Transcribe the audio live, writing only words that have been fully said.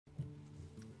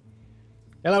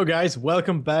Hello guys,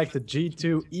 welcome back to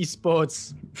G2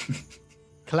 Esports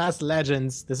Class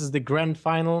Legends. This is the grand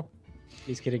final.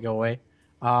 Please kitty go away.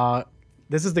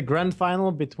 This is the grand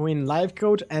final between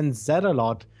Lifecoach and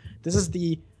Zetalot. This is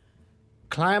the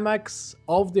climax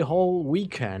of the whole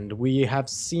weekend. We have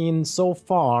seen so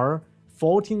far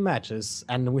 14 matches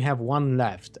and we have one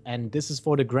left. And this is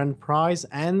for the grand prize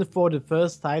and for the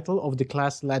first title of the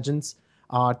Class Legends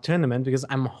tournament, because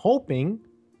I'm hoping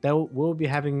that we'll be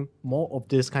having more of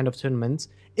this kind of tournaments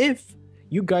if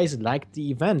you guys like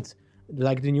the event,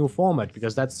 like the new format,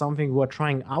 because that's something we're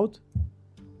trying out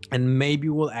and maybe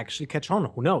we'll actually catch on.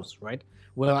 Who knows, right?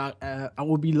 Well, I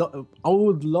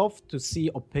would love to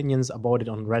see opinions about it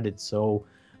on Reddit. So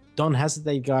don't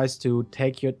hesitate, guys, to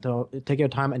take your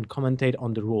time and commentate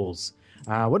on the rules.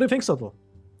 What do you think, Sotel,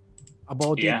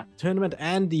 about the tournament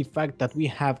and the fact that we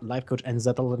have Lifecoach and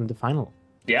Zetalot in the final?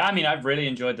 Yeah, I mean, I've really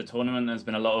enjoyed the tournament. There's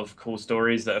been a lot of cool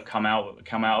stories that have come out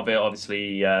of it.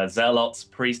 Obviously, Zealot's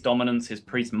priest dominance, his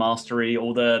priest mastery,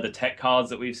 all the tech cards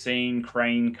that we've seen,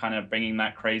 Crane kind of bringing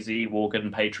that crazy Wargod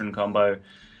and Patron combo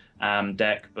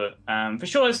deck. But for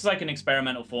sure, this is like an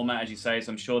experimental format, as you say.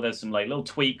 So I'm sure there's some like little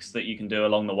tweaks that you can do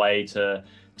along the way to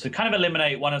kind of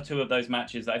eliminate one or two of those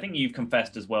matches that I think you've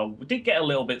confessed as well. We did get a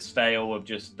little bit stale of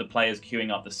just the players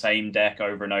queuing up the same deck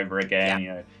over and over again. Yeah.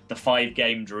 You know, the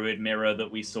 5-game Druid mirror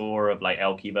that we saw of like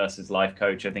Elky versus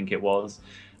Lifecoach, I think it was.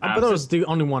 But that was the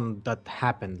only one that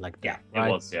happened like that. Yeah, right?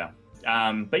 It was, yeah.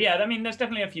 But yeah, I mean, there's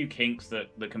definitely a few kinks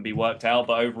that can be worked out.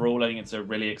 But overall, I think it's a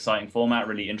really exciting format,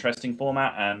 really interesting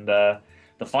format. And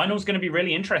the final's going to be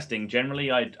really interesting. Generally,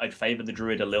 I'd favor the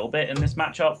Druid a little bit in this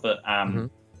matchup, but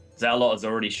Zetalot has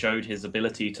already showed his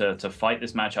ability to fight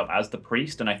this matchup as the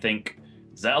priest, and I think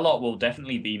Zetalot will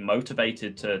definitely be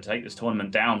motivated to take this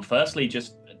tournament down. Firstly,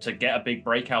 just to get a big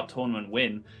breakout tournament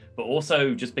win, but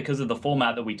also just because of the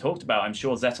format that we talked about, I'm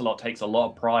sure Zetalot takes a lot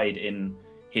of pride in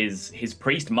his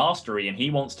priest mastery, and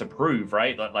he wants to prove,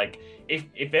 right, that like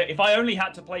if I only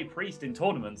had to play priest in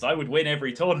tournaments, I would win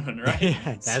every tournament, right?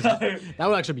 Yeah, that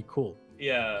would actually be cool.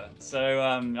 Yeah, so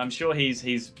I'm sure he's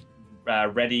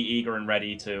eager and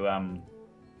ready to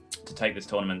take this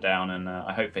tournament down, and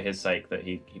I hope for his sake that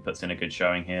he puts in a good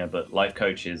showing here. But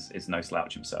Lifecoach is no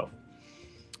slouch himself.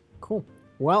 Cool.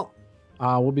 Well,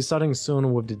 we'll be starting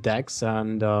soon with the decks,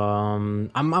 and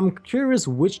I'm curious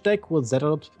which deck will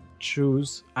Zetalot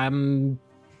choose. I'm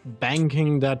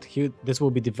banking that this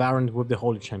will be the variant with the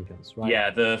Holy Champions, right?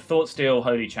 Yeah, the Thoughtsteel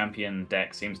Holy Champion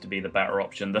deck seems to be the better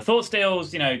option. The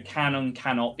Thoughtsteels, you know, can and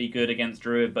cannot be good against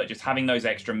Druid, but just having those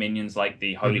extra minions like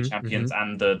the Holy Champions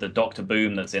and the Dr.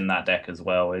 Boom that's in that deck as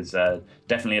well is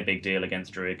definitely a big deal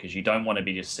against Druid, because you don't want to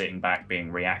be just sitting back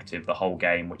being reactive the whole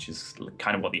game, which is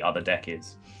kind of what the other deck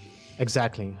is.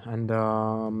 Exactly, and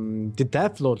the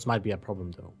Death Lords might be a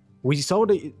problem though. We saw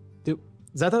the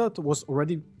Zetalot was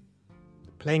already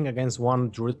playing against one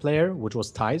Druid player, which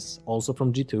was Thijs, also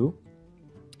from G2.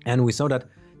 And we saw that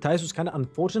Thijs was kind of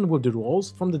unfortunate with the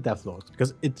rolls from the Deathlords,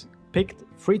 because it picked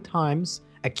 3 times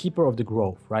a Keeper of the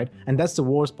Grove, right? And that's the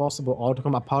worst possible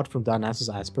outcome apart from Dionysus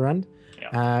Aspirant.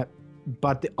 Yeah.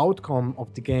 But the outcome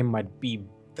of the game might be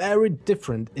very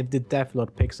different if the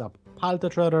Deathlord picks up Palta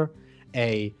Treader,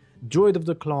 a Druid of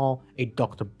the Claw, a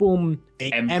Dr. Boom,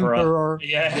 a Emperor.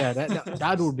 Yeah,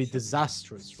 that would be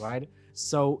disastrous, right?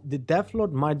 So the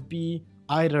Deathlord might be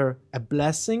either a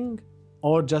blessing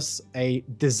or just a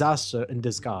disaster in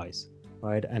disguise,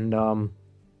 right? And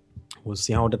we'll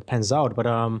see how that pans out. But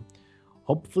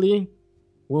hopefully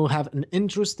we'll have an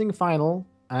interesting final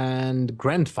and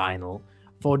grand final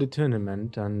for the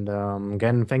tournament. And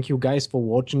again, thank you guys for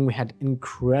watching. We had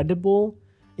incredible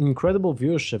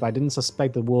viewership. I didn't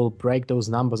suspect that we'll break those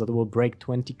numbers, that we'll break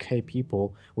 20k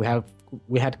people. We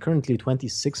had currently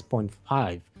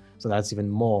 26.5. So that's even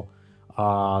more,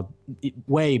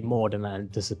 way more than I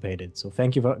anticipated. So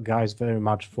thank you guys very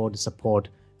much for the support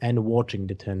and watching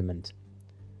the tournament.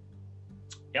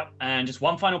 Yep, and just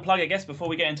one final plug, I guess, before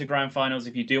we get into grand finals.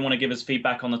 If you do want to give us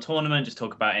feedback on the tournament, just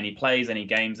talk about any plays, any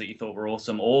games that you thought were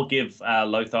awesome, or give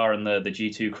Lothar and the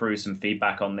G2 crew some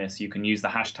feedback on this, you can use the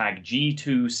hashtag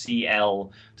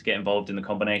G2CL to get involved in the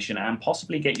combination and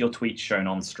possibly get your tweets shown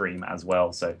on stream as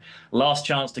well. So last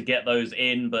chance to get those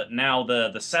in, but now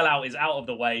the sellout is out of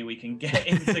the way. We can get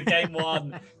into game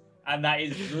 1, and that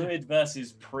is Druid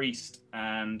versus Priest.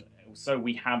 And so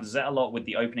we have Zetalot with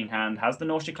the opening hand, has the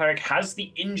Nausea Cleric, has the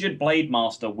injured Blade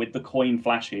Master with the coin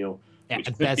flash heal. Yeah,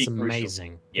 that's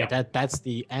amazing. Yeah, that's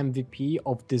the MVP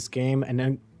of this game,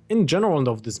 and in general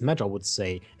of this match, I would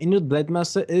say. Injured Blade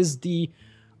Master is the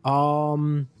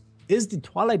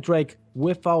Twilight Drake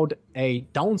without a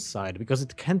downside, because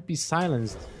it can't be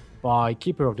silenced by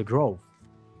Keeper of the Grove.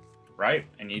 right?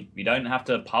 And you don't have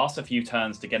to pass a few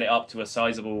turns to get it up to a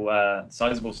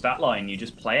sizable stat line. You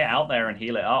just play it out there and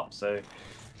heal it up. So,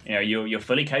 you know, you're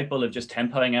fully capable of just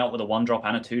tempoing out with a 1-drop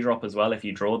and a 2-drop as well if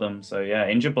you draw them. So yeah,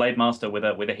 Injured Blade Master with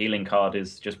a healing card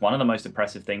is just one of the most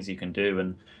impressive things you can do.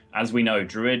 And as we know,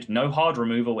 Druid, no hard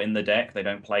removal in the deck. They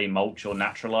don't play Mulch or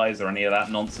Naturalize or any of that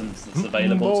nonsense that's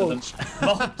available to them.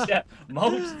 Mulch, yeah.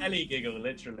 Mulch, Ellie Giggle,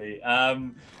 literally.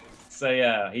 So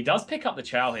yeah, he does pick up the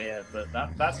Chow here, but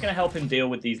that's going to help him deal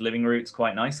with these Living Roots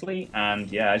quite nicely.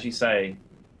 And yeah, as you say,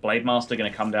 Blade Master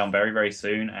going to come down very, very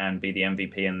soon and be the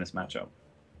MVP in this matchup.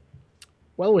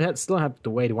 Well, we still have to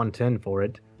wait 110 for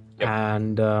it. Yep.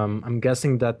 And I'm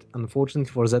guessing that,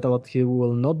 unfortunately for Zetalot, he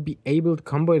will not be able to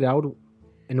combo it out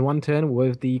in 110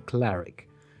 with the Cleric.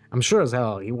 I'm sure as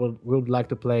hell he would like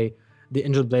to play the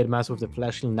Injured Blade Master with the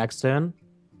Flash Heal next turn.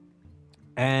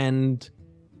 And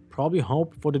probably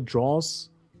hope for the draws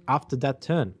after that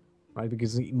turn, right?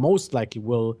 Because he most likely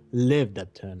will live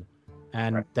that turn.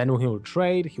 And then he will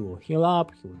trade, he will heal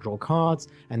up, he will draw cards,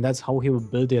 and that's how he will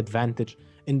build the advantage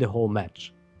in the whole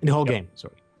match. In the whole game,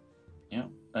 sorry.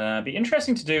 Yeah. Be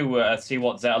interesting to do see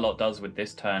what Zetalot does with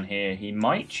this turn here. He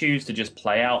might choose to just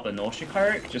play out the Nausea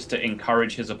Cleric just to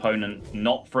encourage his opponent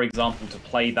not, for example, to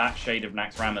play that Shade of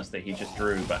Naxxramas that he just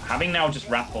drew, but having now just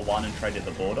wrapped for 1 and traded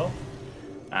the board off,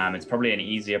 it's probably an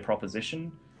easier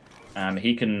proposition.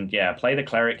 He can, play the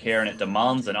Cleric here, and it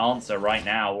demands an answer right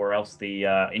now, or else the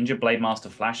Injured Blade Master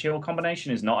Flash Heal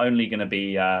combination is not only going to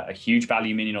be a huge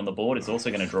value minion on the board, it's also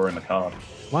going to draw him a card.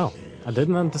 Wow, I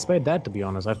didn't anticipate that, to be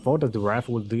honest. I thought that the Wrath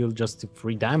would deal just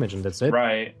 3 damage, and that's it.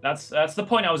 Right, that's the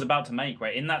point I was about to make,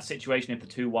 right? In that situation, if the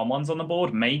 2 1/1's on the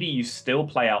board, maybe you still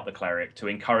play out the Cleric to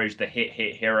encourage the hit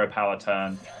hero power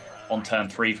turn on turn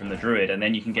 3 from the Druid, and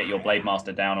then you can get your Blade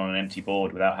Master down on an empty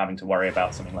board without having to worry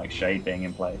about something like Shade being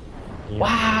in play. Yeah.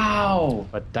 Wow!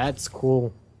 But that's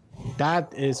cool.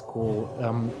 That is cool.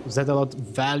 Zetalot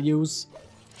values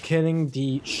killing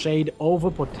the Shade over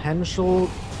potential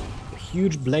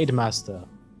huge Blade Master.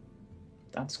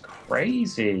 That's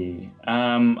crazy.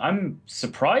 I'm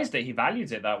surprised that he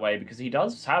values it that way, because he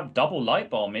does have double Light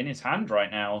Bomb in his hand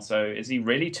right now. So is he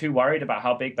really too worried about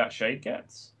how big that Shade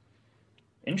gets?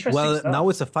 Interesting stuff. Now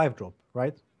it's a 5-drop,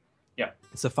 right? Yeah.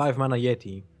 It's a 5-mana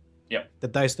Yeti. Yeah.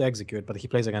 That dies to execute, but he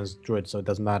plays against Druid, so it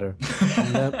doesn't matter.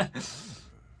 And,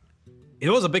 it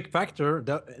was a big factor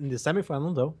in the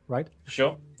semifinal, though, right?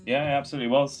 Sure. Yeah, it absolutely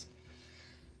was.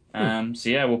 So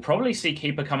yeah, we'll probably see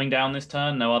Keeper coming down this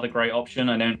turn. No other great option.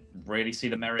 I don't really see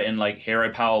the merit in like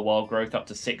Hero Power Wild Growth up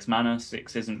to 6 mana.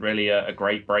 6 isn't really a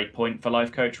great break point for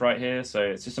Lifecoach right here. So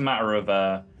it's just a matter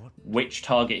of which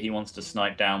target he wants to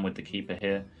snipe down with the Keeper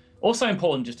here. Also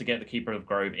important just to get the Keeper of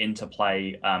Grove into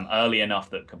play early enough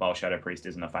that Cabal Shadow Priest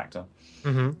isn't a factor.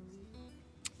 Mm-hmm.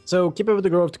 So Keeper of the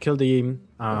Grove to kill the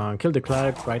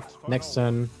Cleric, right? Next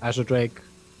turn, Azure Drake.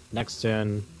 Next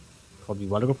turn, probably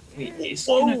Wild Growth. It's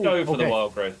going to go for the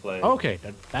Wild Growth play. Okay,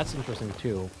 that's interesting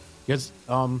too. Because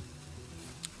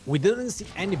we didn't see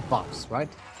any buffs, right?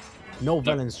 No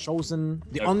villains chosen.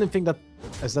 The only thing that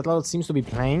Zetalot seems to be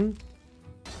playing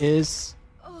is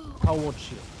Power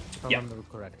Shield, if I remember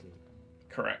correctly.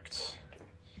 Correct.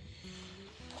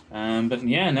 But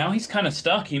yeah, now he's kind of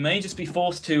stuck. He may just be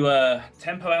forced to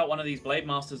tempo out one of these Blade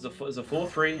Masters as a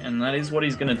 4/3, and that is what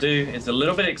he's going to do. It's a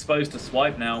little bit exposed to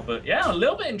swipe now, but yeah, a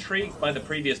little bit intrigued by the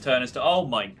previous turn as to,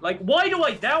 why do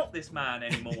I doubt this man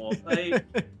anymore?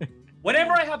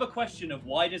 Whenever I have a question of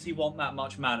why does he want that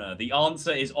much mana, the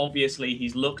answer is obviously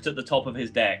he's looked at the top of his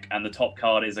deck, and the top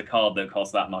card is a card that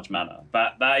costs that much mana.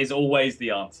 That is always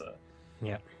the answer.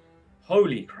 Yeah.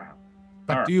 Holy crap.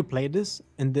 But do you play this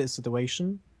in this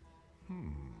situation?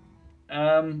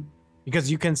 Because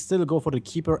you can still go for the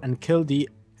Keeper and kill the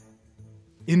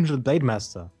Injured Blade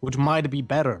Master, which might be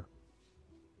better.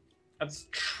 That's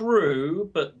true,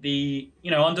 but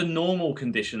under normal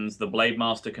conditions, the Blade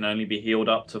Master can only be healed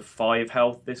up to 5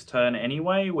 health this turn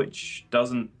anyway, which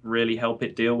doesn't really help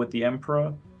it deal with the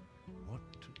Emperor. What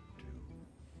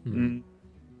to do?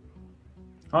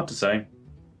 Hard to say.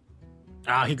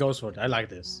 He goes for it. I like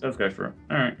this. Let's go for it.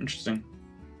 All right, interesting.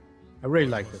 I really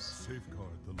like this.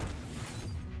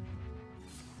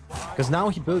 Because now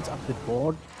he builds up the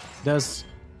board. There's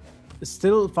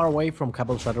still far away from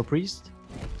Cabal Shadow Priest,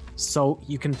 so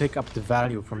you can pick up the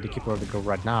value from the Keeper of the Grove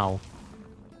right now.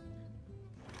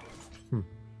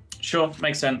 Sure,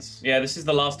 makes sense. Yeah, this is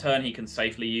the last turn he can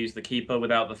safely use the Keeper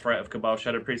without the threat of Cabal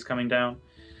Shadow Priest coming down.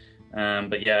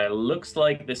 But yeah, it looks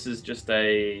like this is just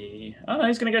a... Oh no,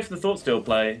 he's going to go for the Thoughtsteel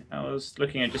play. I was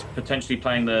looking at just potentially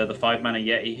playing the 5-mana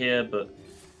Yeti here, but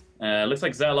Looks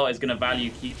like Zetalot is going to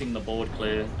value keeping the board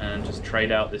clear and just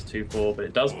trade out this 2-4, but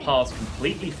it does pass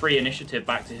completely free initiative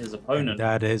back to his opponent. And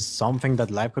that is something that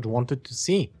Lifecoach wanted to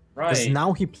see. Right. Because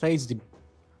now he plays the...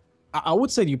 I would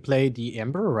say you play the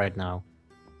Emperor right now.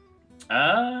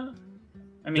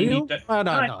 I mean, you just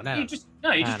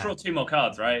draw 2 more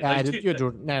cards, right? Yeah, you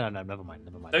drew. No, never mind.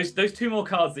 Those 2 more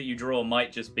cards that you draw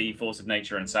might just be Force of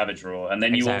Nature and Savage Roar, and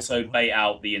then you also bait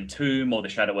out the Entomb or the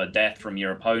Shadow Word Death from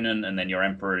your opponent, and then your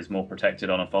Emperor is more protected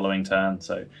on a following turn.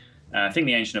 So, I think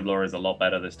the Ancient of Lore is a lot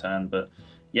better this turn. But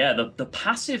yeah, the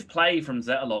passive play from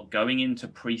Zetalot going into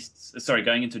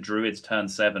Druids turn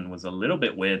 7 was a little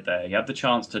bit weird there. He had the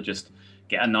chance to just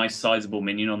get a nice sizable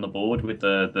minion on the board with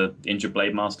the Injured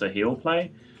Blade Master heal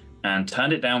play, and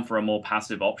turned it down for a more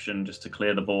passive option just to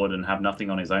clear the board and have nothing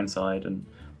on his own side. And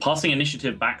passing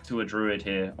initiative back to a Druid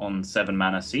here on 7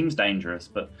 mana seems dangerous,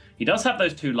 but he does have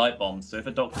those 2 light bombs, so if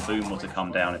a Dr. Boom were to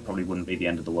come down, it probably wouldn't be the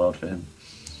end of the world for him.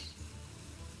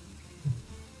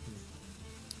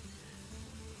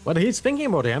 But he's thinking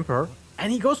about the Emperor,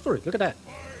 and he goes for it. Look at that.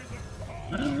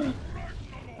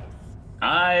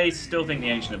 I still think the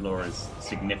Ancient of Lore is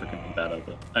significantly better,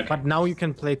 but okay. But now you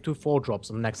can play 2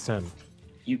 4-drops on next turn.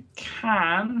 You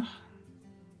can.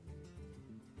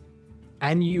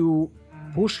 And you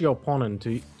push your opponent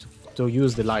to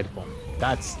use the light bomb.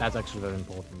 That's actually very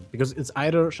important, because it's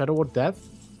either Shadow Word Death,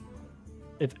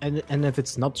 if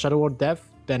it's not Shadow Word Death,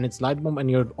 then it's light bomb,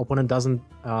 and your opponent doesn't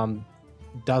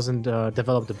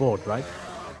develop the board, right?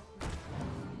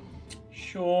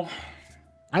 Sure.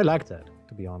 I like that,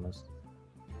 to be honest.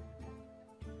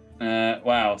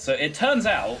 Wow, so it turns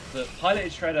out that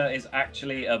Piloted Shredder is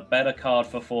actually a better card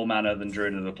for 4 mana than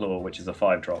Druid of the Claw, which is a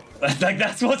 5-drop. Like,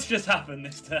 that's what's just happened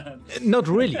this turn. Not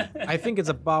really. I think it's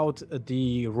about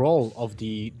the role of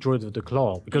the Druid of the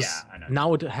Claw, because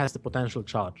now it has the potential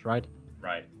charge, right?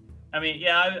 Right. I mean,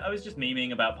 yeah, I was just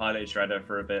memeing about Piloted Shredder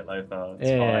for a bit, Lothar. It's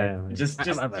fine.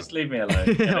 Just leave me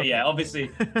alone. But yeah,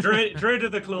 obviously, Druid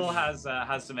of the Claw has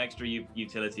some extra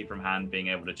utility from hand, being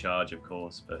able to charge, of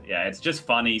course. But yeah, it's just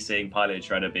funny seeing Piloted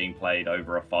Shredder being played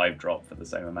over a 5-drop for the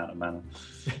same amount of mana.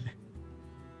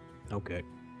 Okay.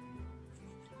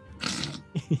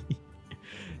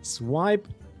 Swipe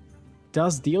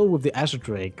does deal with the Azure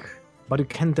Drake, but you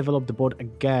can't develop the board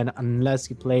again unless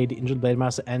you play the Injured Blade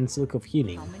Master and Silk of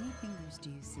Healing.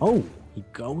 Oh, he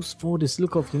goes for the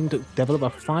Silk of Healing to develop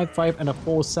a 5/5 and a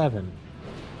 4/7.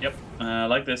 Yep,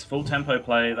 like this full tempo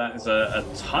play. That is a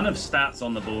ton of stats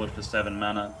on the board for 7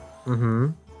 mana.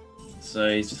 So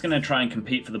he's just going to try and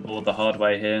compete for the board the hard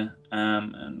way here.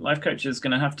 And Lifecoach is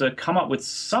going to have to come up with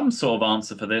some sort of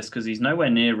answer for this, because he's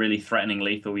nowhere near really threatening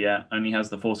lethal yet. Only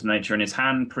has the Force of Nature in his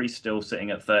hand. Priest still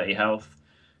sitting at 30 health.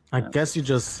 I guess you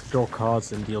just draw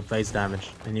cards and deal face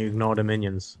damage, and you ignore the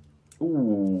minions.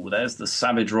 Ooh, there's the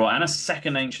Savage Roar and a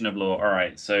second Ancient of Lore. All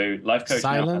right, so Lifecoach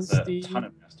now has a ton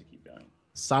of gas to keep going.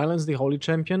 Silence the Holy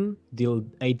Champion, deal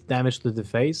 8 damage to the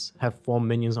face, have 4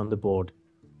 minions on the board.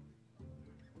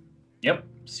 Yep,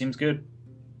 seems good.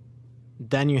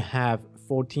 Then you have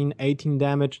 14, 18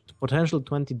 damage, potential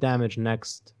 20 damage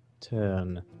next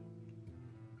turn.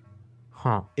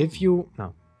 Huh, if you...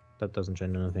 No, that doesn't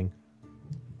change anything.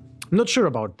 I'm not sure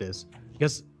about this,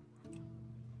 because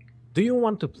do you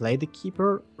want to play the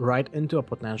Keeper right into a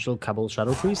potential Cabal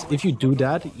Shadow Priest? If you do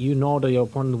that, you know that your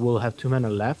opponent will have 2 mana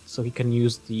left, so he can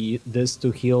use this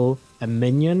to heal a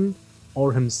minion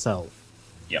or himself.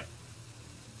 Yeah.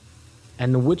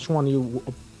 And which one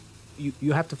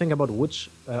you have to think about which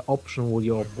option will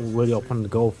your opponent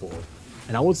go for.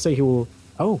 And I would say he will...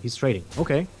 Oh, he's trading.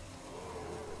 Okay.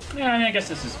 Yeah, I mean, I guess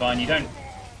this is fine. You don't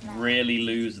really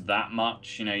lose that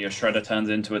much. You know, your Shredder turns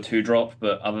into a 2-drop,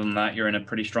 but other than that, you're in a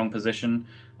pretty strong position.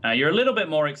 You're a little bit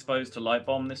more exposed to Light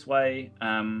Bomb this way,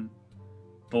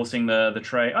 forcing the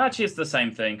trade. Actually, it's the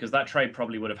same thing, because that trade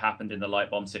probably would have happened in the Light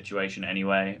Bomb situation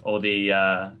anyway, or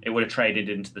it would have traded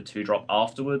into the 2-drop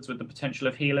afterwards with the potential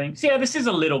of healing. So yeah, this is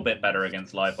a little bit better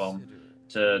against Light Bomb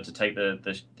to take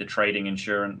the trading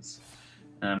insurance.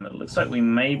 It looks like we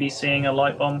may be seeing a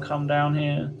Light Bomb come down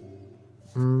here.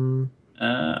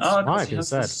 Swipe, he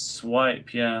has the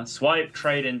swipe, yeah. Swipe,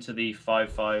 trade into the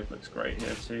 5/5 looks great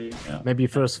here too. Yeah. Maybe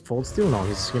first Fold Steel? No,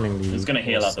 he's healing the... He's going to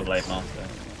heal up the Blade Master.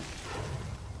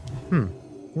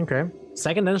 Okay.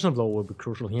 Second Ancient of Lore will be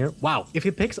crucial here. Wow, if he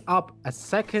picks up a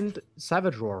second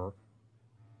Savage Roar,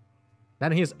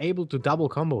 then he is able to double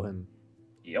combo him.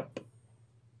 Yep.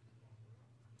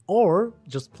 Or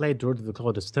just play Druid of the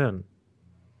Claw this turn.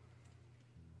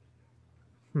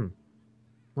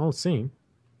 We'll see.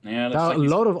 Yeah, There are a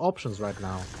lot of options right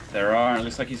now. There are. It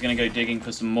looks like he's going to go digging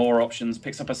for some more options.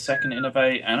 Picks up a second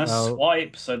innovate and a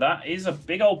swipe. So that is a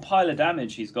big old pile of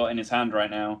damage he's got in his hand right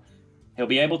now. He'll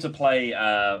be able to play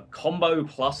combo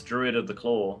plus Druid of the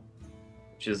Claw,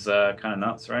 which is kind of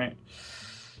nuts, right?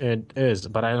 It is,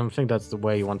 but I don't think that's the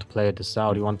way you want to play this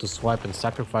out. You want to swipe and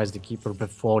sacrifice the Keeper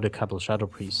before the Kettle Shadow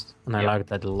Priest. And I like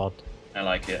that a lot. I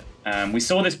like it. We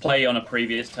saw this play on a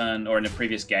previous turn, or in a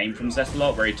previous game from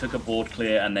Zetalot, where he took a board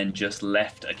clear and then just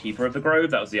left a Keeper of the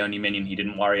Grove. That was the only minion he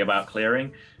didn't worry about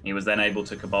clearing. He was then able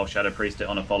to Cabal Shadow Priest it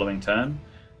on a following turn.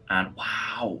 And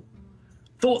wow!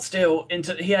 Thought Steal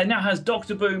into he now has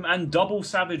Dr. Boom and double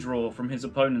Savage Roar from his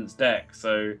opponent's deck.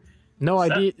 So no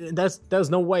idea. There's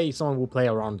no way someone will play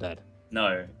around that.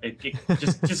 No, it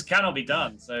just cannot be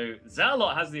done. So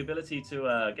Zetalot has the ability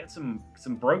to get some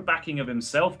broke backing of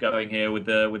himself going here with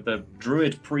the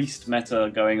Druid Priest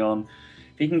meta going on.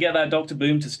 If he can get that Dr.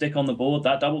 Boom to stick on the board,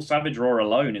 that double Savage Roar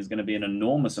alone is going to be an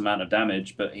enormous amount of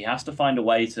damage. But he has to find a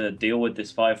way to deal with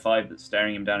this 5/5 that's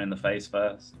staring him down in the face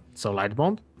first. So Light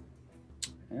Bomb?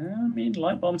 I mean,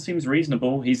 Light Bomb seems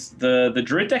reasonable. The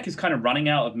Druid deck is kind of running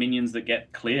out of minions that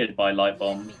get cleared by Light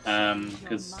Bomb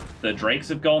because the Drakes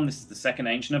have gone. This is the second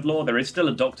Ancient of Law. There is still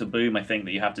a Dr. Boom, I think,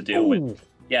 that you have to deal with.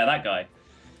 Yeah, that guy.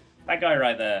 That guy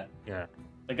right there. Yeah.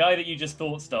 The guy that you just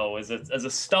thought stole as a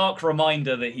stark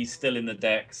reminder that he's still in the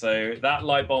deck. So that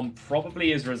Light Bomb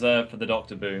probably is reserved for the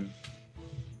Dr. Boom.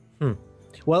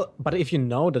 Well, but if you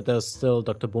know that there's still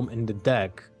Dr. Boom in the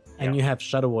deck and you have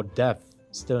Shadow or Death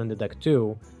still in the deck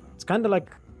too, it's kind of like,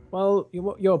 well,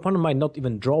 your opponent might not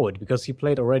even draw it because he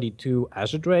played already 2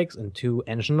 Azure Drakes and 2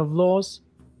 Ancient of Laws.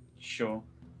 Sure.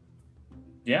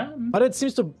 Yeah. But it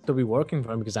seems to be working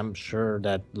for him because I'm sure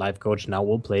that Lifecoach now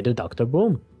will play the Dr.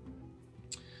 Boom.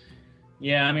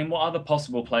 Yeah, I mean, what other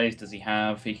possible plays does he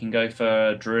have? He can go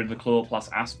for Druid of the Claw plus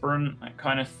Aspirant, that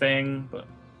kind of thing, but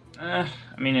I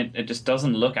mean, it just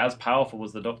doesn't look as powerful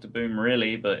as the Dr. Boom,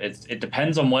 really, but it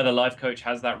depends on whether Lifecoach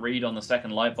has that read on the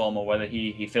second Light Bomb or whether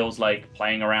he feels like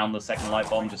playing around the second Light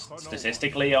Bomb just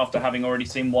statistically after having already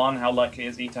seen one. How likely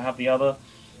is he to have the other?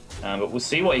 But we'll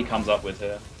see what he comes up with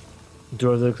here.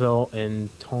 Draw the Claw in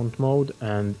Taunt mode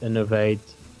and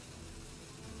Innovate.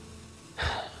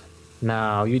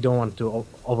 Now, you don't want to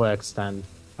overextend.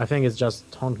 I think it's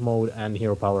just Taunt mode and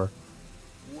Hero Power.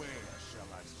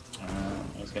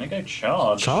 He's going to go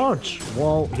Charge. Charge?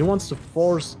 Well, he wants to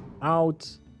force out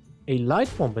a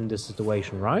Light Bomb in this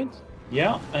situation, right?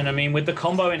 Yeah, and I mean, with the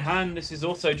combo in hand, this is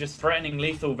also just threatening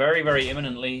lethal very, very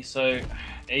imminently, so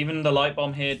even the Light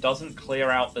Bomb here doesn't clear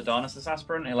out the Darnassus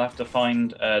Aspirant. He'll have to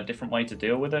find a different way to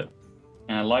deal with it.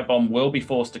 Light Bomb will be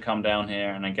forced to come down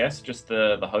here, and I guess just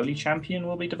the Holy Champion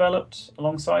will be developed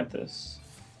alongside this.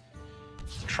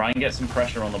 Try and get some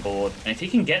pressure on the board. And if he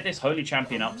can get this Holy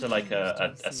Champion up to like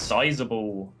a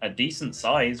sizable, a decent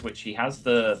size, which he has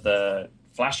the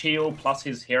Flash Heal plus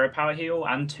his Hero Power Heal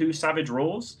and 2 Savage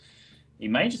Roars, he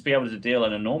may just be able to deal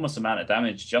an enormous amount of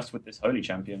damage just with this Holy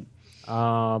Champion.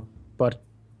 But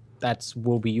that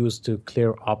will be used to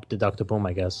clear up the Dr. Boom,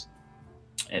 I guess.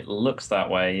 It looks that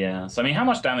way, yeah. So, I mean, how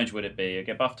much damage would it be? You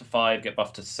get buff to 5, get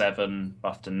buff to 7,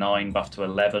 buff to 9, buff to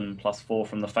 11, plus 4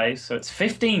 from the face. So it's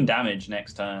 15 damage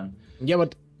next turn. Yeah,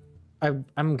 but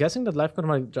I'm guessing that Lifecoach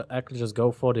might actually just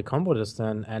go for the combo this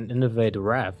turn and innovate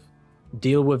Wrath.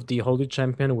 Deal with the Holy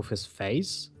Champion with his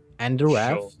face and the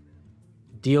Wrath.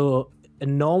 Deal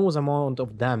enormous amount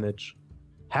of damage.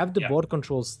 Have the board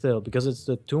control still, because it's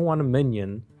the 2-1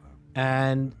 minion.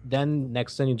 And then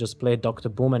next turn you just play Dr.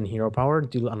 Boom and Hero Power,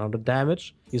 deal another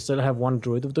damage. You still have 1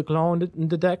 Druid of the Claw in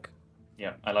the deck.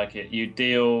 Yeah, I like it. You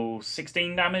deal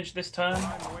 16 damage this turn.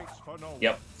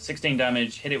 Yep, 16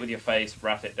 damage, hit it with your face,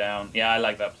 wrap it down. Yeah, I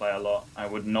like that play a lot. I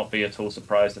would not be at all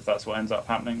surprised if that's what ends up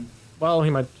happening. Well, he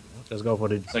might just go for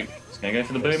the... So he's going to go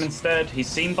for the Boom instead. He's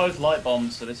seen both Light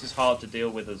Bombs, so this is hard to deal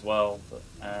with as well. But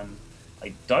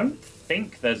I don't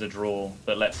think there's a draw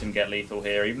that lets him get lethal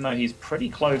here, even though he's pretty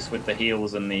close with the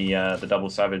heals and the double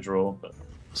Savage Roar. But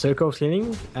Circle of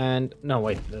Healing and... No,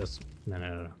 wait, there's...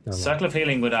 No. Circle of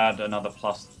Healing would add another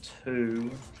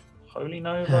 +2. Holy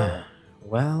Nova?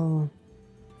 Well...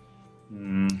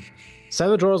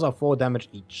 Savage Roars are 4 damage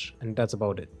each, and that's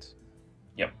about it.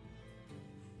 Yep.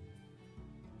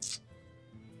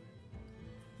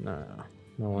 No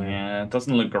way. Yeah, it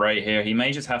doesn't look great here. He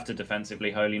may just have to defensively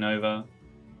Holy Nova.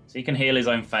 So he can heal his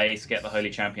own face, get the Holy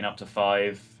Champion up to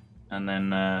 5, and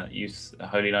then use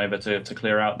Holy Nova to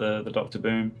clear out the Dr.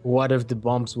 Boom. What if the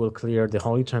bombs will clear the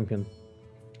Holy Champion?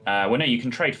 Well, no, you can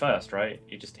trade first, right?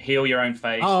 You just heal your own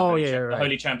face. Oh, the yeah, right. The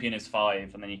Holy Champion is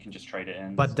 5, and then you can just trade it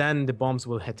in. But then the bombs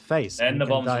will hit face. Then the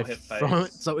bombs will hit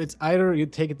face. So it's either you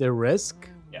take the risk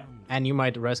and you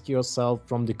might rescue yourself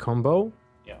from the combo.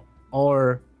 Yeah.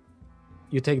 Or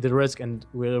you take the risk and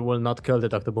will not kill the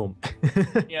Dr. Boom.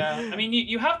 Yeah, I mean,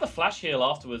 you have the flash heal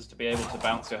afterwards to be able to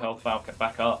bounce your health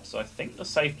back up, so I think the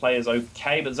safe play is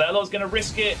okay, but Zetalot's going to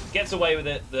risk it, gets away with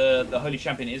it. The Holy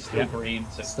Champion is still green,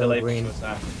 so still able to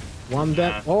attack. One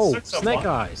death. Oh, Snake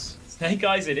Eyes. Snake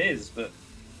Eyes it is, but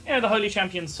yeah, the Holy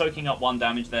Champion soaking up 1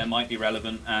 damage there might be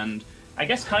relevant, and I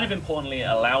guess kind of importantly, it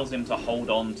allows him to hold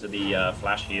on to the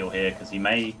flash heal here, because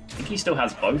I think he still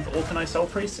has both Organized Soul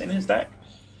Priests in his deck.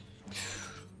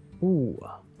 Ooh.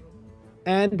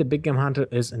 And the Big Game Hunter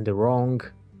is in the wrong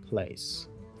place.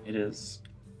 It is.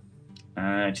 Do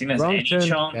you think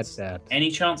there's any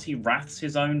chance he wraths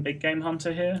his own Big Game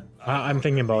Hunter here? I'm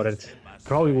thinking about it.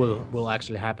 Probably will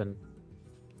actually happen.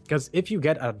 Because if you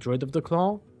get a Druid of the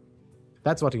Claw,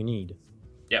 that's what you need.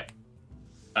 Yep.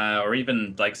 Or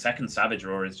even like second Savage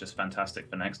Roar is just fantastic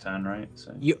for next turn, right?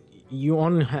 So you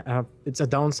only have, it's a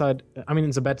downside. I mean,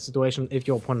 it's a bad situation if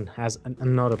your opponent has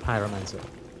another Pyromancer.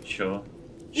 Sure.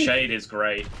 Shade is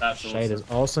great. That's Shade is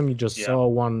awesome. You just saw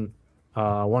one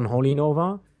Holy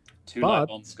Nova. 2 Light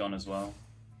Bonds gone as well.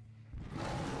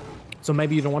 So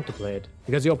maybe you don't want to play it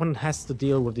because your opponent has to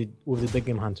deal with the Big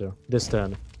Game Hunter this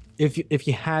turn. If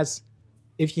he has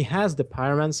the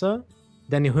Pyromancer,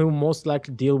 then he will most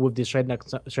likely deal with the Shade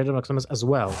of Maximus as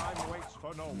well.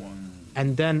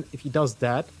 And then if he does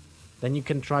that, then you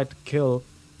can try to kill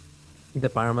the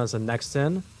Pyromancer next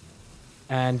turn,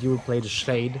 and you will play the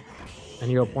Shade,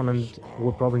 and your opponent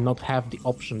will probably not have the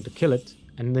option to kill it,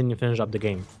 and then you finish up the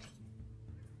game.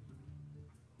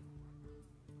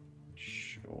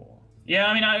 Sure. Yeah,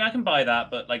 I mean, I can buy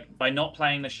that, but like by not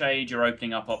playing the Shade, you're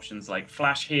opening up options like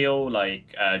Flash Heal,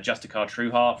 like Justicar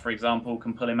Trueheart, for example,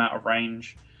 can pull him out of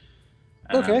range.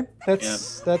 Okay,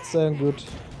 that's a good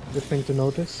thing to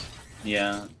notice.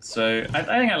 Yeah, so I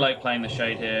think I like playing the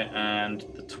Shade here, and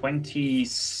the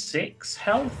 26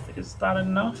 health, is that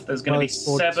enough? There's going to be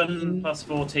 7 plus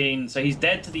 14, so he's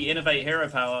dead to the Innovate Hero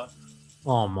Power.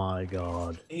 Oh my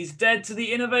god. He's dead to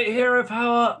the Innovate Hero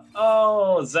Power!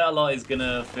 Oh, Zetalot is going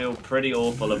to feel pretty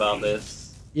awful about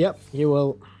this. Yep, he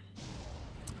will.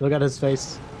 Look at his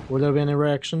face. Will there be any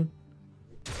reaction?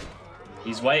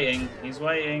 He's waiting, he's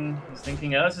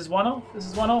thinking, oh, this is one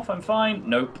off, I'm fine.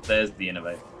 Nope, there's the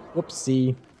Innovate.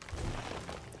 Whoopsie.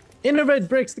 Innovate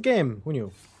breaks the game. Who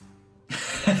knew?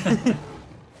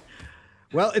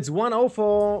 Well, it's 1-0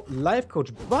 for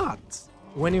Lifecoach, but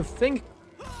when you think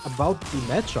about the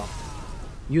matchup,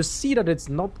 you see that it's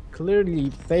not clearly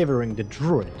favoring the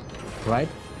Druid, right?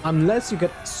 Unless you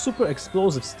get super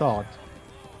explosive start,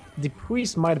 the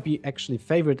Priest might be actually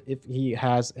favored if he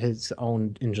has his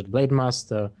own Injured Blade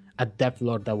Master, a Death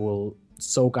Lord that will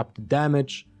soak up the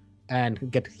damage,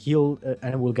 and get healed,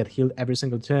 and will get healed every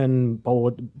single turn,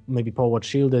 maybe power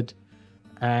shielded,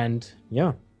 and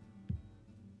yeah,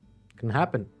 can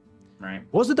happen. Right.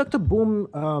 Was the Dr. Boom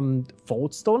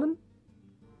Fold stolen?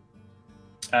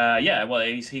 Yeah, well,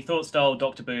 he Thought Stole,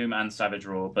 Dr. Boom, and Savage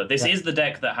Roar, but this is the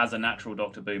deck that has a natural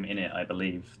Dr. Boom in it, I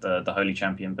believe, the Holy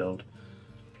Champion build.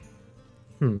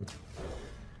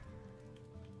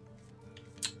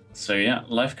 So yeah,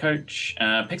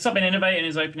 Lifecoach picks up an Innovate in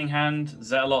his opening hand.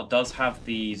 Zetalot does have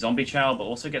the Zombie Chow, but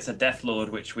also gets a Death Lord,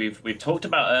 which we've talked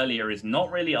about earlier is not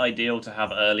really ideal to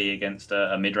have early against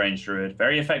a mid-range Druid.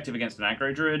 Very effective against an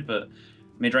aggro Druid, but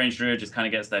mid-range Druid just kind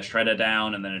of gets their Shredder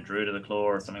down, and then a Druid of the Claw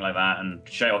or something like that, and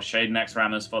Shade Next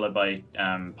Rammers followed by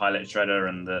Pilot Shredder,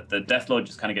 and the Death Lord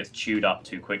just kind of gets chewed up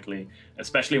too quickly,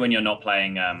 especially when you're not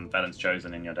playing Velen's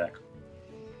Chosen in your deck.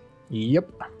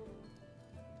 Yep.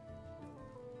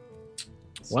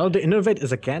 Well, the Innovate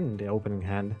is again the opening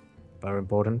hand. Very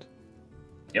important.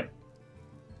 Yep.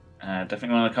 Definitely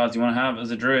one of the cards you want to have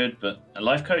as a Druid, but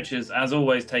Lifecoach is, as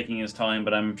always, taking his time,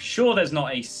 but I'm sure there's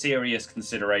not a serious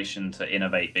consideration to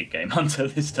Innovate Big Game Hunter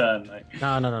this turn. Like...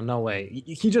 No way.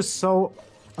 He just saw...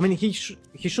 I mean, he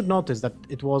should notice that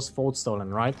it was Fold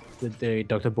Stolen, right? The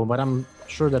Dr. Boom, but I'm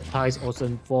sure that Ty's also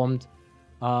informed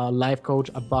Lifecoach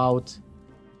about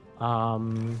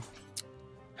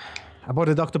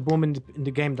the Dr. Boom in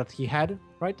the game that he had,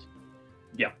 right?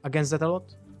 Yeah. Against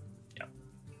Zetalot? Yeah.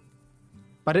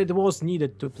 But it was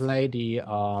needed to play the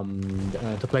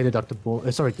Dr. Boom,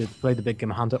 to play the Big Game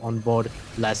Hunter on board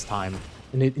last time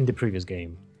in the previous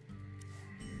game.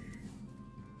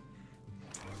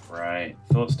 Right.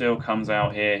 Thoughtsteel comes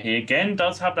out here. He again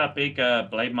does have that big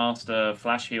Blade Master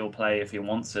Flash Heal play if he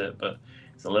wants it, but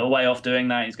he's a little way off doing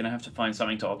that. He's going to have to find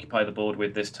something to occupy the board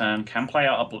with this turn. Can play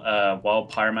out a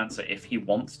Wild Pyromancer if he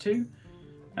wants to.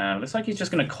 Looks like he's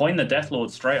just going to coin the Death Lord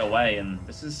straight away, and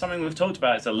this is something we've talked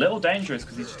about. It's a little dangerous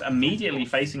because he's just immediately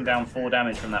facing down 4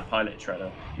 damage from that Pilot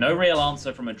Shredder. No real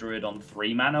answer from a Druid on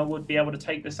 3 mana would be able to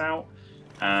take this out.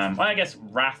 Well, I guess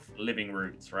Wrath Living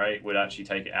Roots, right, would actually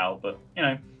take it out, but, you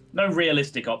know, no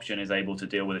realistic option is able to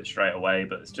deal with it straight away,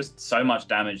 but it's just so much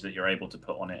damage that you're able to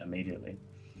put on it immediately.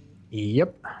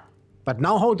 Yep. But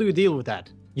now how do you deal with that?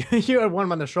 You're 1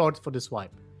 mana short for the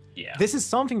swipe. Yeah. This is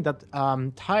something that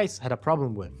Thijs had a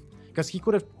problem with, because he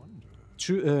could have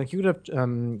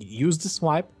used the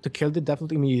swipe to kill the Death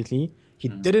Lord immediately. He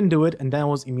didn't do it, and then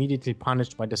was immediately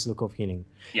punished by the Silk of Healing.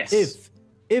 Yes.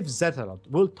 If Zetalot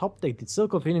will top deck the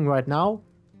Silk of Healing right now,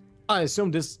 I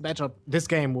assume this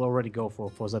game will already go for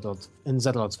Zetalot in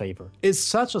Zetalot's favor. It's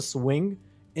such a swing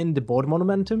in the board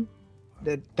momentum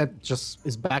that just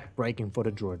is backbreaking for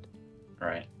the Druid.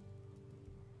 Right.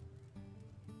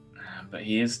 But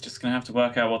he is just going to have to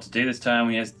work out what to do this turn.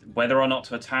 He has whether or not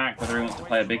to attack, whether he wants to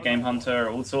play a big game hunter,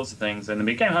 all sorts of things. And the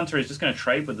big game hunter is just going to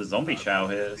trade with the zombie chow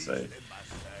here. So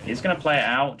he's going to play it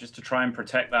out just to try and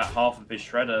protect that half of his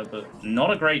shredder, but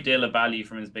not a great deal of value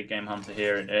from his big game hunter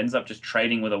here. It ends up just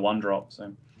trading with a 1-drop.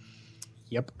 So.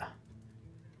 Yep.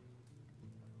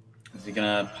 Is he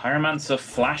going to Pyromancer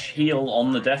Flash Heal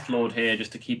on the Death Lord here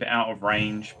just to keep it out of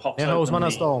range? Pops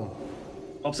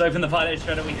open the Pilot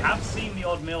Shredder. We have seen the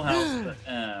odd Millhouse, but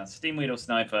Steamweed or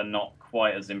Sniper not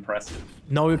quite as impressive.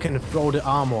 Now you can throw the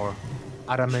armor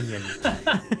at a minion.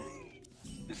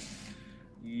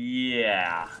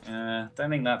 Yeah, don't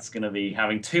think that's going to be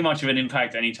having too much of an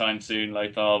impact anytime soon,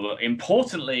 Lothar. But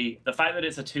importantly, the fact that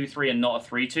it's a 2-3 and not a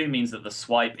 3-2 means that the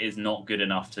swipe is not good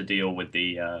enough to deal with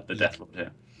the Death Lord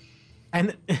here.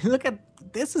 And look at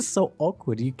this, is so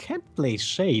awkward. You can't play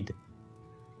Shade.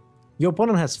 Your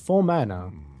opponent has 4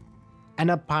 mana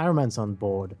and a Pyromancer on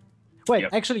board. Wait,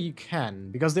 actually you can,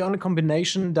 because the only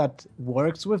combination that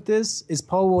works with this is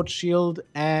Power Shield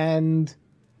and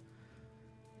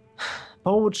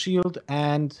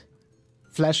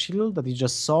Flash Shield that you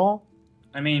just saw.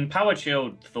 I mean, Power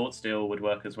Shield, Thought Steal would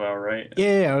work as well, right?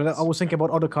 Yeah, I was thinking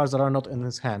about other cards that are not in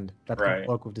his hand that can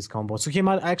work with this combo. So he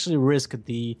might actually risk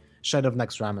the Shadow of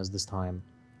Naxxramas this time.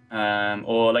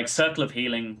 Or like Circle of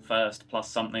Healing first plus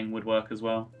something would work as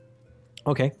well.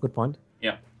 Okay, good point.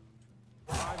 Yeah.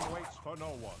 Time waits for no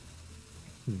one.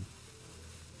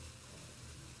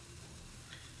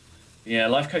 Yeah,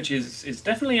 Lifecoach is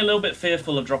definitely a little bit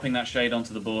fearful of dropping that Shade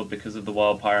onto the board because of the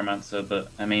Wild Pyromancer,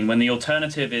 but I mean, when the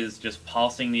alternative is just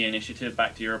passing the initiative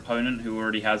back to your opponent who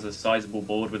already has a sizable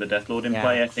board with a Death Lord in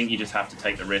play, I think you just have to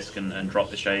take the risk and drop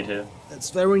the Shade here.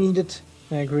 That's very needed.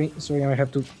 I agree. Sorry, I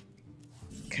have to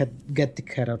get the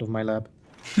cat out of my lab.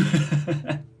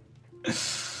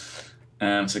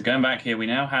 So going back here, we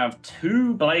now have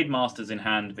 2 Blade Masters in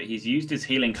hand, but he's used his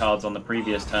healing cards on the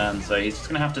previous turn, so he's just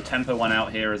going to have to tempo one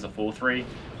out here as a 4-3,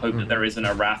 hope that there isn't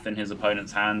a Wrath in his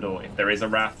opponent's hand, or if there is a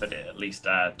Wrath, that it at least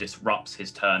disrupts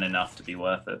his turn enough to be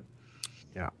worth it.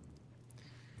 Yeah.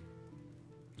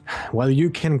 Well, you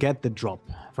can get the drop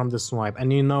from the swipe,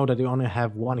 and you know that you only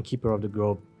have 1 Keeper of the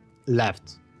Grove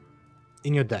left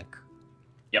in your deck.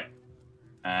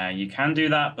 You can do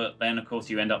that, but then, of course,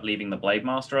 you end up leaving the Blade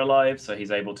Master alive, so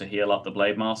he's able to heal up the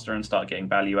Blade Master and start getting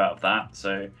value out of that.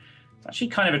 So it's actually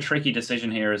kind of a tricky decision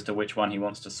here as to which one he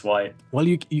wants to swipe. Well,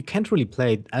 you can't really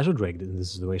play Azure Drake in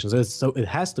this situation, so it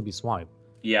has to be swipe.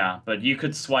 Yeah, but you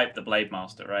could swipe the Blade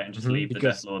Master, right, and just leave the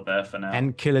Death Lord there for now.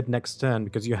 And kill it next turn,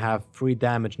 because you have 3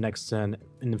 damage next turn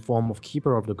in the form of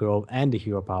Keeper of the Grove and the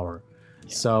Hero Power.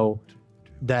 Yeah. So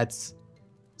that's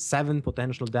 7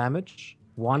 potential damage.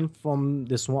 1 from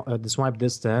the swipe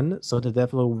this turn, so the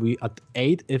Death Lord will be at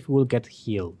 8 if we'll get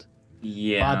healed.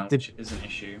 Yeah, which is an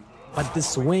issue. But the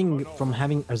swing from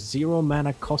having a 0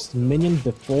 mana cost minion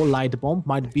before Light Bomb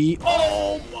might be...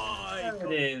 Oh my god!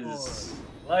 There it is.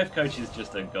 Lifecoach is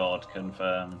just a god,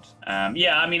 confirmed.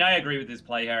 Yeah, I mean, I agree with his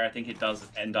play here. I think it does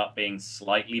end up being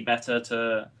slightly better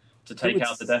to take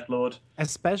out the Death Lord.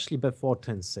 Especially before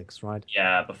turn 6, right?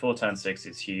 Yeah, before turn 6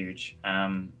 is huge.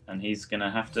 And he's going to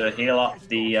have to heal up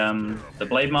the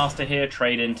Blade Master here,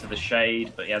 trade into the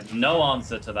Shade, but he has no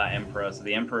answer to that Emperor, so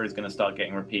the Emperor is going to start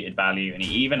getting repeated value, and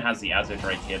he even has the Azure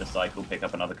Drake here to cycle, pick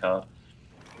up another card.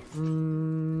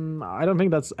 I don't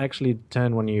think that's actually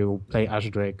turn when you play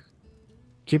Azure Drake.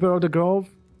 Keeper of the Grove,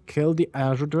 kill the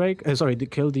Azure Drake,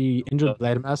 kill the injured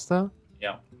Blade Master.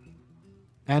 Yeah.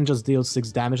 And just deal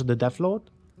 6 damage to the Death Lord?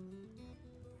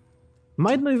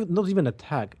 Might not even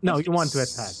attack. No, you want to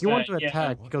attack. You want to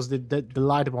attack because the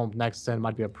Light Bomb next turn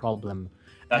might be a problem.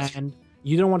 And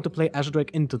you don't want to play Azure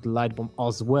Drake into the Light Bomb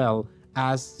as well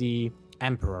as the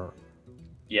Emperor.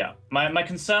 Yeah, my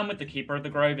concern with the Keeper of the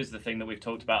Grove is the thing that we've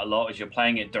talked about a lot, is you're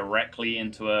playing it directly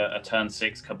into a turn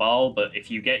 6 Cabal, but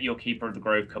if you get your Keeper of the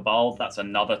Grove Cabal, that's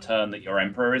another turn that your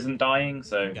Emperor isn't dying,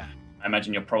 so yeah. I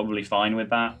imagine you're probably fine with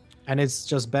that. And it's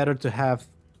just better to have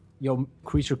your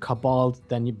creature Cabal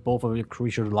than both of your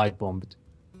creature Light Bombed.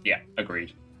 Yeah,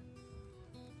 agreed.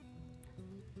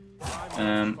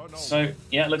 So,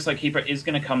 yeah, it looks like Keeper is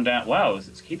going to come down. Wow,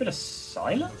 is Keeper to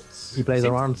silence? He plays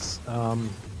around...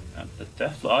 the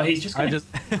Death... Oh, he's just going to...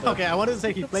 Okay, I wanted to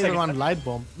say he plays around Light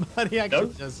Bomb, but he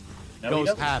actually just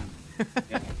goes ham.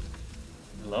 Yeah.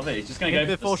 I love it. He's just going to go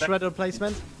before Shredder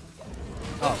placement.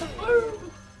 Oh.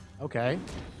 Okay.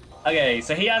 Okay,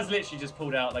 so he has literally just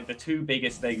pulled out like the 2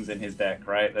 biggest things in his deck,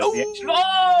 right? There's the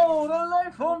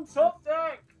Life on top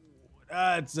deck!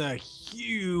 That's a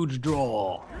huge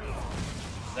draw.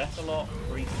 Zetalot,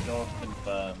 Priest God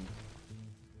confirmed.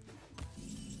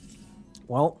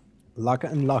 Well, luck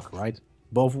and luck, right?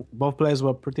 Both players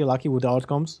were pretty lucky with the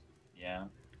outcomes. Yeah,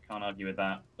 can't argue with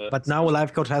that. But now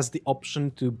Lifecoach has the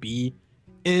option to be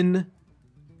on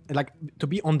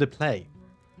the play,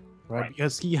 right?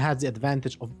 Because he has the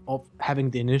advantage of having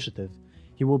the initiative.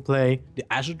 He will play the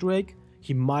Azure Drake.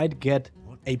 He might get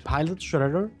a Pilot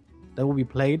Shredder that will be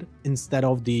played instead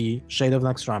of the Shade of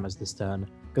Naxxramas this turn,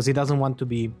 because he doesn't want to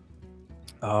be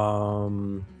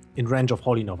in range of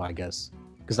Holy Nova, I guess,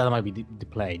 because that might be the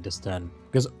play this turn.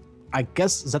 Because I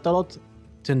guess Zetalot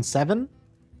turn 7,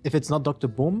 if it's not Dr.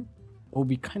 Boom, will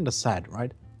be kind of sad,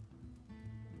 right?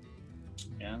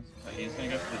 Yeah, so he's going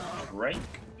to go for the Drake,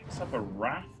 picks up a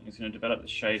Wrath, he's going to develop the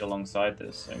Shade alongside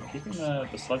this, so keeping the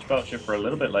Sludge Belcher for a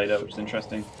little bit later, which is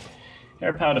interesting.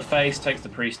 Hero Power to face, takes the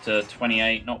Priest to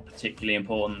 28, not particularly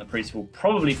important. The Priest will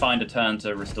probably find a turn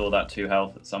to restore that 2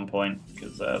 health at some point,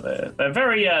 because they're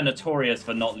very notorious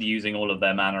for not using all of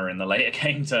their mana in the later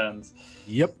game turns.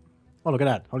 Yep. Oh, look at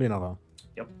that. Holy Nova.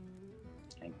 Yep.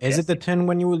 Is it the turn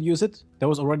when you will use it? There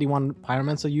was already one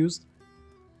Pyromancer used,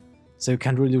 so you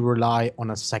can't really rely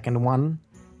on a second one.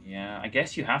 Yeah, I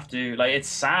guess you have to. Like, it's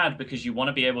sad because you want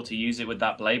to be able to use it with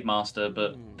that Blade Master,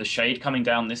 but the Shade coming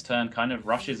down this turn kind of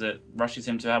rushes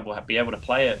him to be able to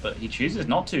play it, but he chooses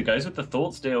not to. Goes with the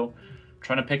Thought Steal,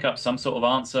 trying to pick up some sort of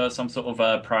answer, some sort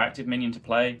of proactive minion to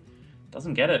play.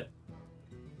 Doesn't get it.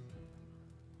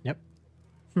 Yep.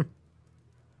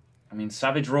 I mean,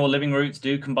 Savage Roar, Living Roots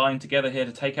do combine together here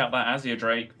to take out that Azure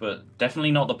Drake, but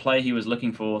definitely not the play he was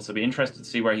looking for, so be interested to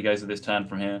see where he goes with this turn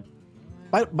from here.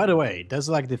 By the way, that's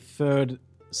like the 3rd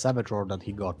Savage Roar that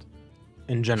he got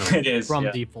in general. It is, from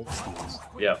default steals.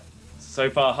 Yeah. So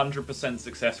far, 100%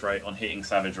 success rate on hitting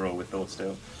Savage Roar with Thought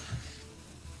Steal.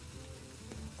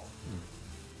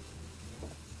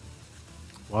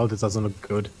 Well, this doesn't look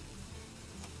good.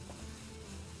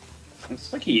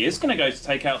 Looks like he is going to go to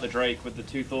take out the Drake with the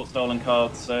 2 Thought Stolen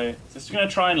cards, so just going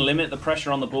to try and limit the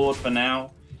pressure on the board for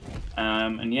now.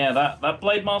 And yeah, that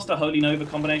Blade Master Holy Nova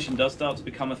combination does start to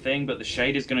become a thing, but the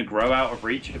Shade is going to grow out of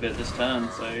reach of it this turn,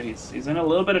 so he's in a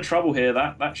little bit of trouble here.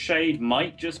 That Shade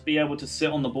might just be able to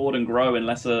sit on the board and grow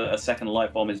unless a second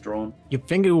Light Bomb is drawn. You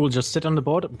think it will just sit on the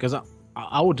board? Because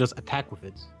I would just attack with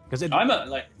it. Because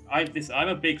I'm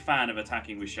a big fan of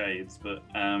attacking with Shades, but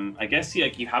I guess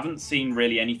you haven't seen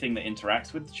really anything that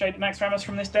interacts with Shade and Naxxramas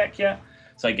from this deck yet.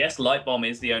 So I guess Light Bomb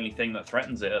is the only thing that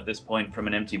threatens it at this point from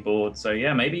an empty board. So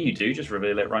yeah, maybe you do just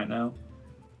reveal it right now.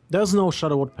 There's no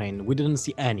Shadowwood Pain. We didn't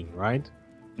see any, right?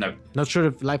 No. Not sure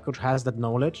if Lifecoach has that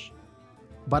knowledge.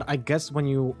 But I guess when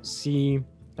you see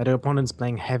that your opponent's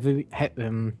playing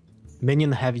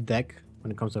minion-heavy deck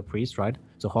when it comes to a Priest, right?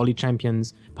 So Holy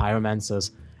Champions,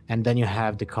 Pyromancers, and then you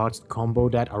have the cards to combo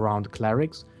that around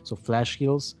Clerics, so Flash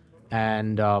Heals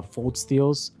and Fold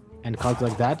Steals and cards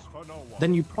like that,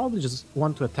 then you probably just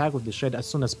want to attack with the Shade as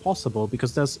soon as possible,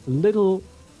 because there's little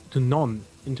to none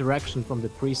interaction from the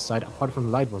Priest side apart from the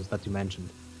light ones that you mentioned.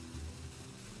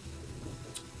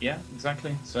 Yeah,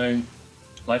 exactly. So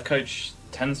Lifecoach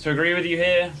tends to agree with you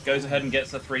here, goes ahead and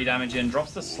gets the 3 damage in,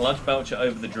 drops the Sludge Belcher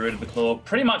over the Druid of the Claw,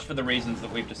 pretty much for the reasons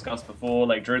that we've discussed before.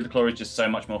 Like, Druid of the Claw is just so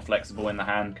much more flexible in the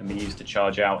hand, can be used to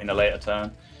charge out in a later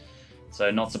turn. So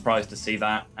not surprised to see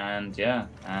that. And yeah,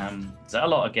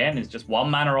 Zetalot again is just 1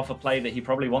 mana off a play that he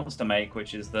probably wants to make,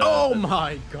 which is the... Oh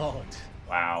my god!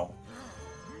 Wow.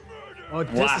 Oh,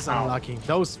 this is unlucky.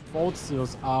 Those Fold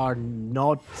Steals are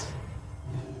not...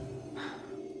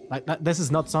 Like, this is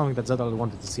not something that Zetalot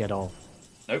wanted to see at all.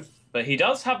 Nope. But he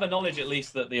does have the knowledge, at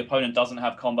least, that the opponent doesn't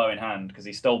have combo in hand, because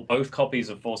he stole both copies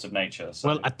of Force of Nature. So...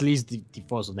 Well, at least the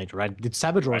Force of Nature, right? The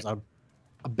Savage Roars are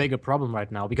a bigger problem right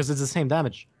now, because it's the same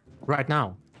damage right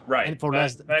now. Right. And for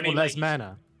less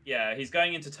mana. Yeah, he's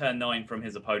going into turn 9 from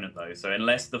his opponent, though. So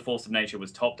unless the Force of Nature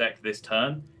was top decked this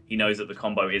turn, he knows that the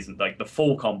combo isn't, like, the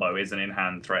full combo isn't in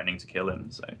hand threatening to kill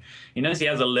him. So he knows he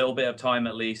has a little bit of time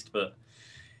at least, but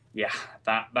yeah,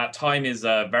 that time is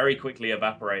very quickly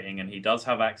evaporating, and he does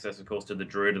have access, of course, to the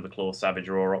Druid of the Claw Savage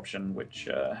Roar option, which,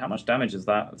 how much damage is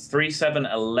that? It's 3, 7,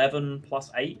 11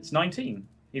 plus 8. It's 19.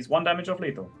 He's 1 damage off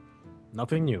lethal.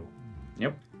 Nothing new.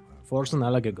 Yep. Force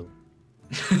an giggle.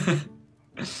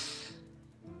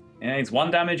 Yeah, he's 1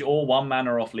 damage or 1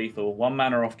 mana off lethal. 1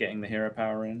 mana off getting the hero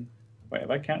power in. Wait, have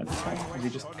I counted this one? Is he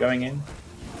just going in?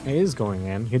 He is going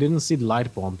in. He didn't see the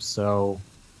light bomb, so...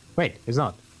 Wait, he's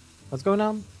not. What's going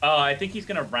on? Oh, I think he's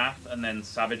going to Wrath and then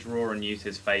Savage Roar and use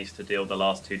his face to deal the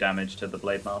last 2 damage to the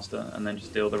Blade Master, and then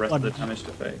just deal the rest of the damage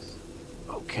to face.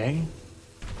 Okay.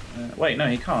 Wait, no,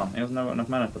 he can't. He doesn't have enough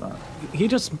mana for that. He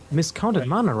just miscounted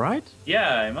mana, right?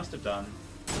 Yeah, he must have done.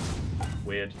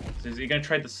 Weird. So is he going to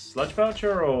trade the Sludge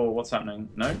Belcher, or what's happening?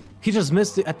 No? He just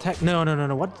missed the attack. No.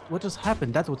 What just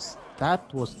happened? That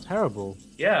was terrible.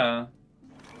 Yeah.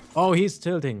 Oh, he's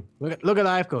tilting. Look at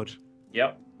Lifecoach.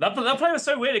 Yep. That play was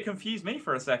so weird, it confused me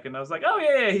for a second. I was like, oh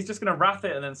yeah, he's just going to Wrath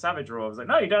it and then Savage Roar. I was like,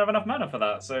 no, you don't have enough mana for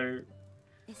that, so...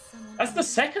 That's the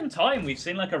second time we've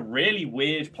seen like a really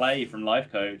weird play from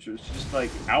Lifecoach. It was just like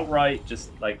outright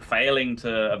just like failing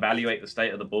to evaluate the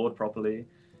state of the board properly.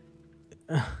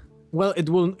 Well,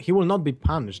 he will not be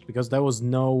punished because there was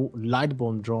no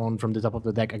Lightborn drawn from the top of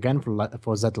the deck again for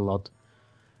Zetalot.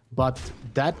 But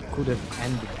that could have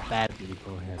ended badly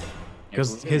for him.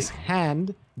 Because his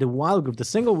hand, the Wild Growth, the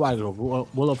single Wild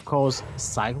Growth will of course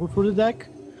cycle through the deck,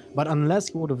 but unless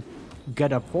he would have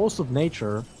get a Force of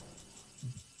Nature,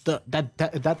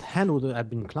 that hand would have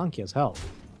been clunky as hell.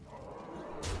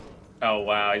 Oh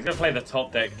wow, he's gonna play the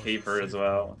top deck keeper as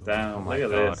well. Damn, look at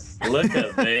this. Look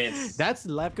at this. That's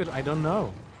Lifecoach, I don't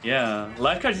know. Yeah,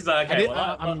 Lifecoach is like, okay,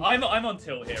 I'm on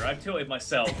tilt here. I've tilted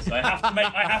myself, so I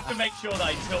have to make sure that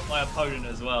I tilt my opponent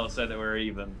as well, so that we're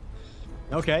even.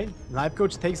 Okay,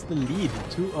 Lifecoach takes the lead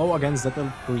 2-0 against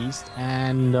Zetalot Priest,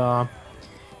 and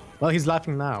well, he's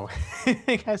laughing now.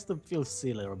 He has to feel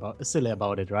silly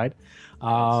about it, right?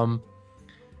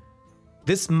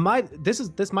 This might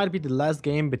be the last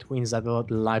game between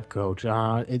Zetalot and Lifecoach.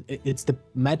 It's the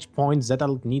match point.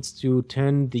 Zetalot needs to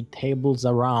turn the tables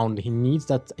around. He needs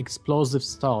that explosive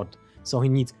start. So he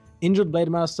needs Injured Blade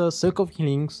Master, Circle of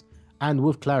Healings, and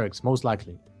with Clerics, most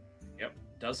likely. Yep,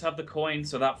 does have the coin,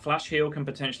 so that Flash Heal can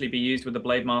potentially be used with the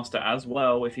Blade Master as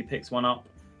well if he picks one up.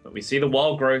 But we see the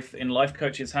Wild Growth in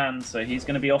Lifecoach's hands, so he's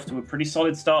going to be off to a pretty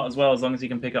solid start as well, as long as he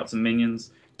can pick up some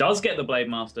minions. Does get the Blade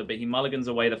Master, but he mulligans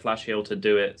away the Flash Heal to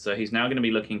do it. So he's now going to be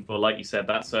looking for, like you said,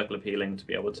 that Circle of Healing to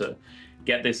be able to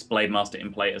get this Blade Master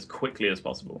in play as quickly as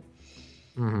possible.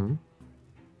 Mm-hmm.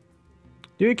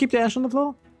 Do you keep the Ash on the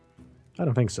floor? I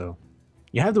don't think so.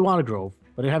 You have the Wild Growth,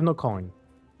 but you have no coin.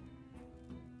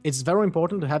 It's very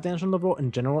important to have the Ash on the floor in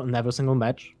general in every single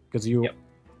match, because you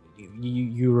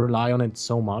rely on it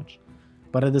so much.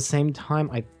 But at the same time,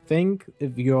 I think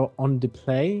if you're on the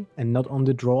play and not on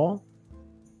the draw,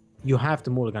 you have to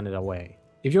mulligan it away.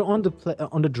 If you're on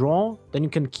the draw, then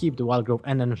you can keep the Wild Growth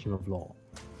and Ancient of Law.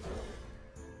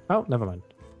 Oh, never mind.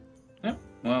 Yep.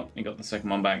 Well, you got the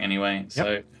second one back anyway.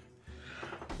 So yep.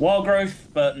 Wild Growth,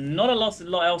 but not a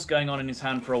lot else going on in his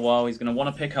hand for a while. He's going to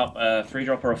want to pick up a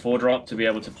 3-drop or a 4-drop to be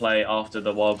able to play after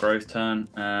the Wild Growth turn.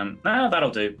 That'll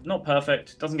do. Not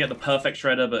perfect. Doesn't get the perfect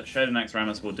Shredder, but Shredder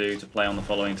Naxxramas will do to play on the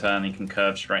following turn. He can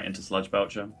curve straight into Sludge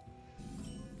Belcher.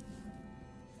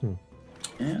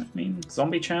 Yeah, I mean,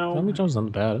 Zombie Chow. Zombie Chow's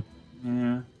not bad.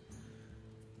 Yeah.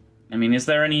 I mean, is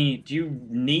there any... Do you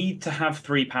need to have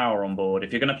 3 power on board?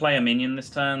 If you're going to play a minion this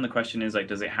turn, the question is, like,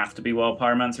 does it have to be Wild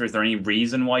Pyromancer? Is there any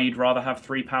reason why you'd rather have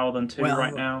 3 power than 2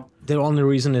 right now? The only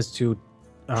reason is to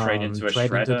trade into a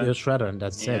Shredder. And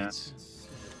that's it.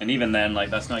 And even then,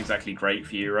 like, that's not exactly great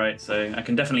for you, right? So I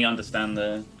can definitely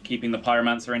understand keeping the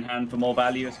Pyromancer in hand for more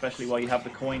value, especially while you have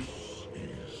the coin.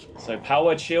 So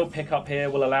Powered Shield pickup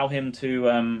here will allow him to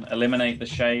eliminate the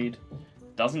Shade.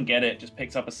 Doesn't get it, just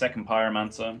picks up a second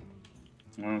Pyromancer.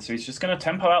 So he's just going to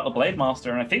tempo out the Blade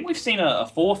Master. And I think we've seen a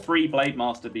 4-3 Blade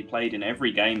Master be played in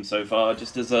every game so far,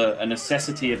 just as a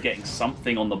necessity of getting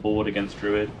something on the board against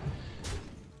Druid.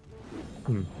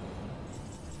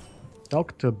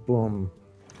 Dr. Boom.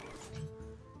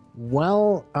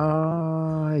 Well,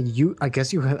 I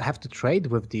guess you have to trade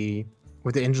with the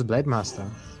Injured Blade Master.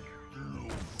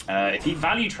 If he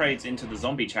value trades into the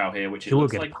Zombie Chow here, which he will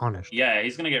get punished. Yeah,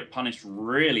 he's going to get punished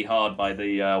really hard by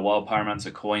the Wild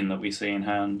Pyromancer coin that we see in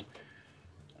hand.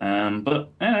 But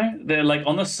you know, they're like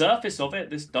on the surface of it,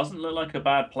 this doesn't look like a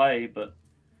bad play, but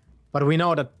we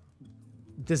know that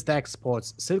this deck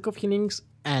supports Silk of Healings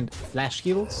and Flash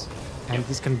Heals, and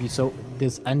this can be so.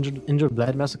 This injured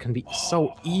Blade Master can be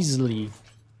so easily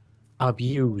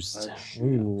abused.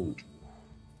 Ooh.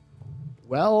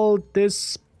 Well,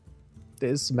 this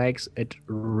makes it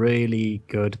really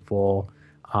good for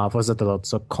Zetalot.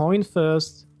 So coin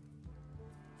first,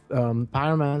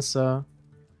 Pyromancer,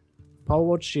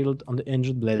 Power Shield on the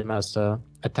injured Blade Master,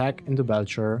 attack into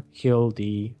Belcher, heal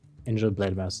the injured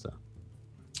Blade Master.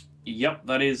 Yep,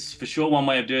 that is for sure one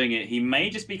way of doing it. He may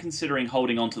just be considering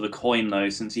holding on to the coin, though,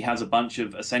 since he has a bunch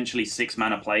of essentially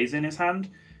 6-mana plays in his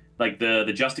hand. Like the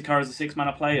Justicar is a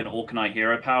 6-mana play, and Orkanai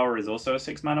Hero Power is also a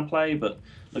 6-mana play, but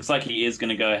looks like he is going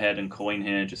to go ahead and coin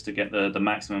here just to get the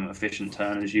maximum efficient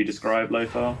turn, as you described,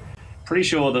 Lothar. Pretty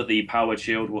sure that the Powered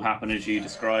Shield will happen as you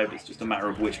described. It's just a matter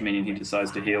of which minion he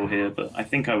decides to heal here, but I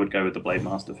think I would go with the Blade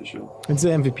Master for sure. It's the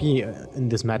MVP in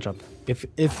this matchup. If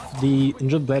the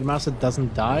injured Blade Master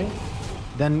doesn't die,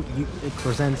 then it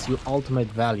presents you ultimate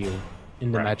value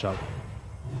in the matchup.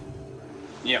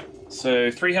 Yeah.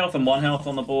 So 3 health and 1 health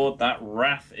on the board. That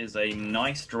Wrath is a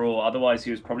nice draw. Otherwise,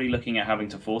 he was probably looking at having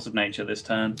to Force of Nature this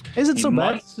turn. Is it so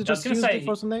bad to just use the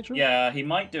Force of Nature? Yeah, he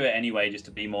might do it anyway just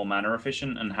to be more mana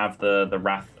efficient and have the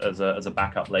Wrath as a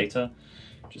backup later.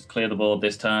 Just clear the board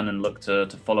this turn and look to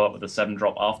follow up with a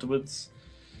 7-drop afterwards.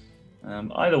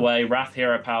 Either way, Wrath,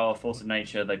 Hero Power, Force of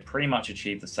Nature, they pretty much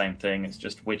achieve the same thing. It's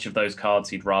just which of those cards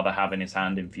he'd rather have in his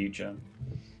hand in future.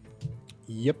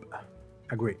 Yep,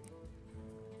 agree.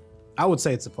 I would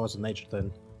say it's a Force of Nature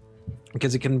then,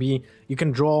 because you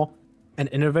can draw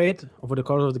and innervate over the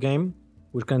course of the game,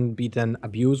 which can be then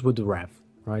abused with the Wrath,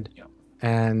 right? Yeah.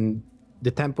 And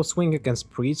the Tempo Swing against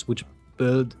Priest, which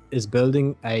is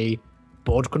building a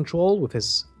board control with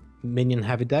his minion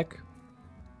heavy deck,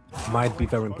 might be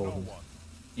very important.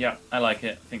 Yeah, I like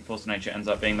it. I think Force of Nature ends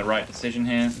up being the right decision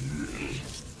here.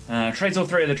 Trades all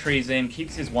 3 of the trees in,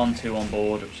 keeps his 1-2 on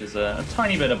board, which is a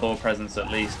tiny bit of board presence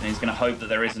at least, and he's going to hope that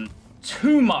there isn't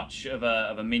too much of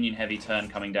a minion-heavy turn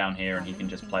coming down here, and he can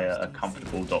just play a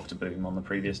comfortable Dr. Boom on the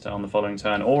following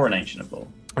turn, or an Ancient of Law.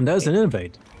 And there's an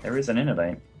Innovate. There is an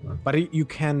Innovate. But you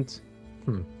can't...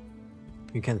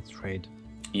 You can't trade.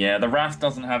 Yeah, the Wrath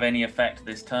doesn't have any effect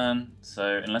this turn,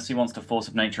 so unless he wants to Force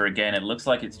of Nature again, it looks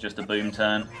like it's just a Boom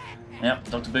turn.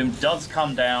 Yep, Dr. Boom does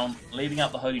come down, leaving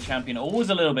up the Holy Champion. Always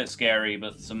a little bit scary,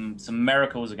 but some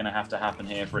miracles are going to have to happen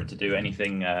here for it to do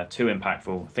anything too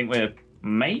impactful. I think we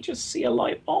may just see a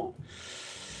Light Bomb.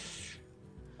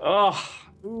 Oh,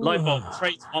 Light Bomb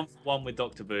trades 1-for-1 with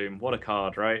Dr. Boom. What a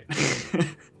card, right?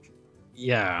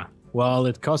 Yeah, well,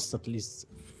 it costs at least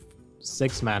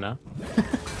 6 mana.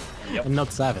 Yep. And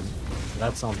not 7.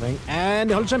 That's something. And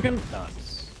the Holy Champion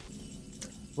does.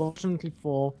 Fortunately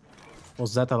for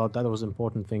Zetalot, that was an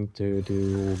important thing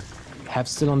to have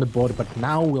still on the board, but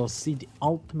now we'll see the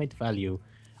ultimate value.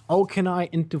 Orkanai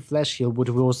into Flash Heal, which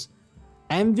was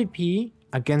MVP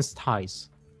against Heist.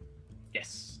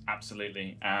 Yes,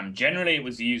 absolutely. Generally, it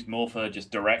was used more for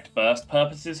just direct burst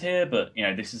purposes here, but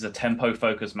this is a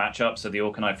tempo-focused matchup, so the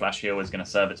Orkanai Flash Heal is going to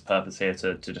serve its purpose here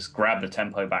to just grab the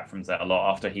tempo back from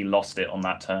Zetalot after he lost it on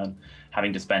that turn,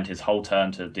 having to spend his whole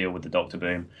turn to deal with the Dr.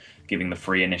 Boom, giving the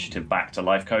free initiative back to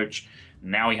Lifecoach.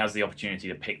 Now he has the opportunity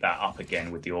to pick that up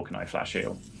again with the Orkanai Flash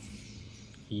Heal.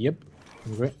 Yep,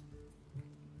 great.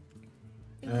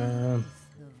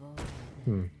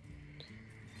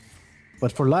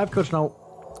 But for Lifecoach now,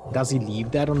 does he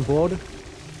leave that on board?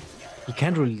 He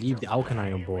can't really leave the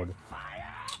Orkanai on board.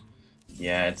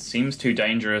 Yeah, it seems too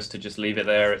dangerous to just leave it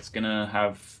there. It's going to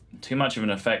have too much of an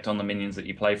effect on the minions that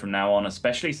you play from now on,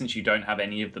 especially since you don't have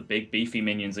any of the big beefy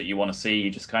minions that you want to see.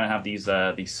 You just kind of have these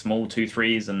small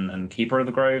 2/3s and Keeper of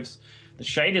the Groves. The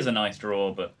Shade is a nice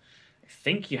draw, but I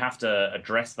think you have to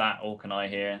address that Orkanai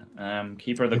here.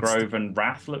 Keeper of the Grove and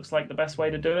Wrath looks like the best way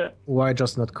to do it. Why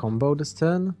just not combo this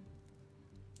turn?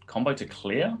 Combo to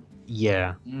clear?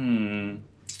 Yeah. You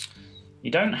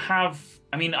don't have...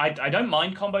 I mean, I don't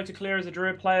mind combo to clear as a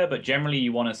Druid player, but generally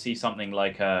you want to see something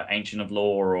like Ancient of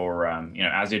Lore or,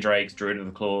 Azure Drakes, Druid of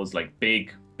the Claws, like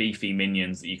big, beefy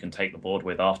minions that you can take the board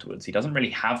with afterwards. He doesn't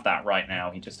really have that right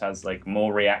now. He just has, like,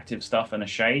 more reactive stuff and a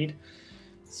Shade.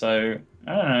 So,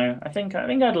 I don't know. I think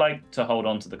I'd like to hold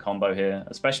on to the combo here,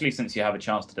 especially since you have a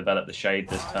chance to develop the Shade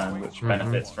this turn, which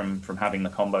benefits from having the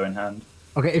combo in hand.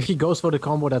 Okay, if he goes for the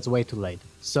combo, that's way too late.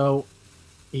 So...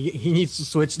 He needs to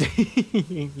switch.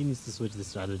 He needs to switch the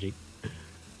strategy.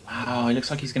 Wow, it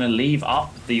looks like he's going to leave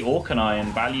up the Orkanai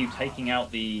and value taking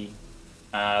out the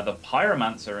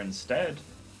Pyromancer instead.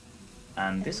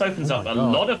 And this opens up a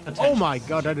lot of potential. Oh my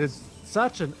god, that is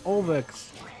such an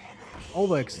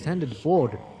overextended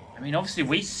board. I mean, obviously,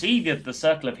 we see the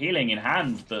Circle of Healing in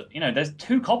hand, but, you know, there's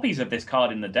 2 copies of this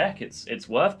card in the deck. It's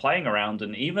worth playing around,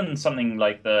 and even something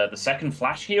like the second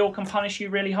Flash Heal can punish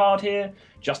you really hard here.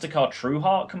 Justicar True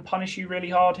Heart can punish you really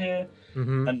hard here.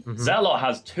 And Zetalot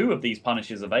has 2 of these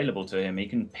punishes available to him. He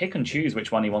can pick and choose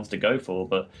which one he wants to go for,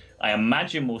 but I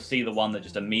imagine we'll see the one that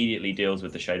just immediately deals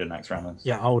with the Shadowed Naxxramas.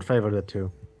 Yeah, I would favor that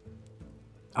too.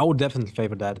 I would definitely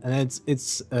favor that. And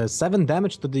it's 7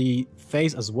 damage to the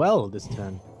face as well this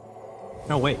turn.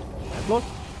 No, wait. Deathlord?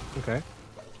 Okay.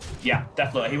 Yeah,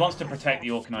 Deathlord. He wants to protect the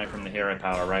Orkanite from the hero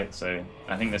power, right? So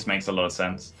I think this makes a lot of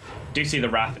sense. Do see the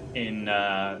Wrath in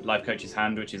Lifecoach's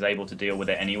hand, which is able to deal with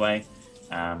it anyway.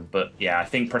 But yeah, I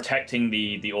think protecting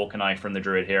the Orkanite from the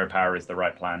Druid hero power is the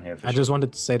right plan here. I just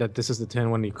wanted to say that this is the turn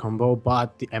when you combo,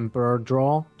 but the Emperor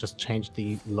draw just changed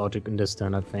the logic in this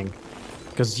turn, I think.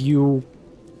 Because you...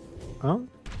 Oh?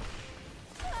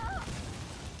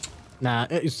 Nah,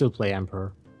 you still play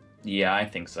Emperor. Yeah, I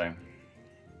think so.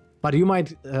 But you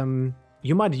might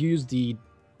use the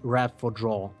Wrath for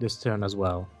draw this turn as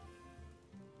well.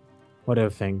 What do you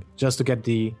think? Just to get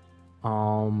the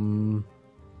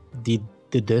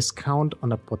discount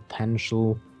on a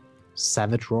potential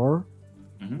Savage Roar.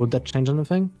 Would that change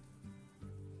anything?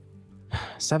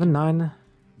 7-9.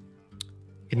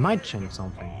 It might change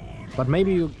something, but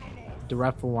maybe the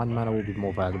Wrath for 1 mana will be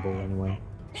more valuable anyway.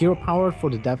 Hero power for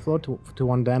the Deathlord to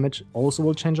 1 damage also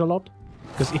will change a lot.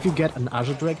 Because if you get an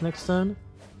Azure Drake next turn,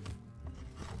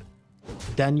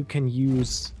 then you can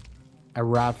use a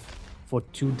Wrath for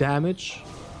 2 damage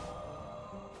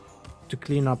to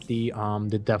clean up the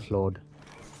Deathlord.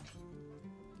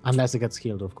 Unless it gets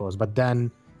healed, of course. But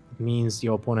then it means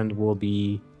your opponent will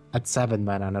be at 7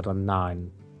 mana, not on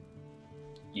 9.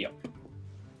 Yep.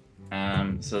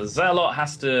 So Zetalot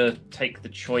has to take the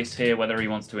choice here whether he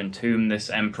wants to entomb this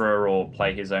Emperor or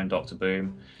play his own Dr.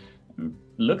 Boom.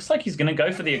 Looks like he's going to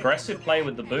go for the aggressive play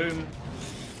with the Boom.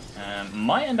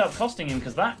 Might end up costing him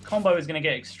because that combo is going to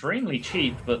get extremely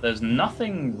cheap, but there's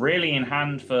nothing really in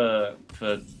hand for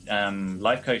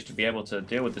Lifecoach to be able to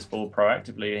deal with this ball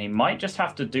proactively. He might just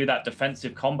have to do that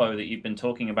defensive combo that you've been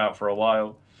talking about for a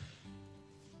while.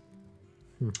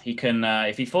 He can,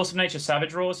 if he Force of Nature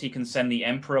Savage Roars, he can send the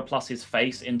Emperor plus his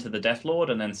face into the Deathlord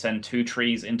and then send 2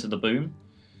 trees into the Boom.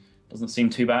 Doesn't seem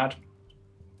too bad.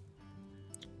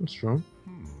 That's true.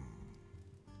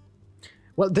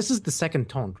 Well, this is the second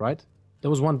taunt, right? There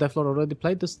was one Deathlord already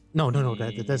played this? No,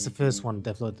 that's the first one,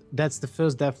 Deathlord. That's the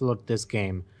first Deathlord this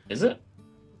game. Is it?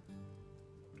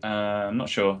 I'm not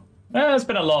sure. There's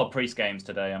been a lot of priest games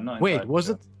today. I'm not. Wait, was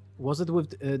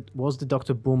the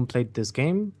Dr. Boom played this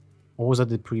game? Or was it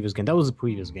the previous game? That was the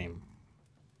previous game.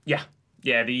 Yeah.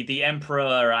 Yeah, the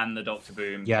Emperor and the Dr.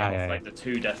 Boom. Yeah. Like the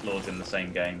 2 Deathlords in the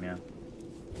same game, yeah.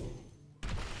 So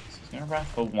he's going to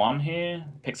Wrath for 1 here.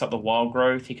 Picks up the Wild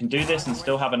Growth. He can do this and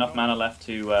still have enough mana left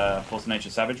to Force of Nature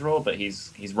Savage Roar, but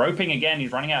he's roping again.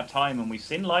 He's running out of time, and we've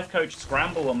seen Lifecoach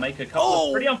scramble and make a couple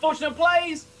of pretty unfortunate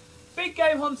plays. Big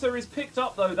Game Hunter is picked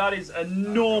up, though. That is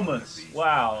enormous.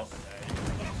 Wow.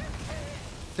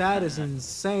 That is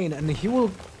insane, and he will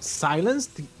silence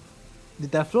the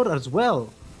Deathlord as well.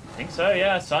 I think so,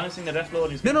 yeah. Silencing the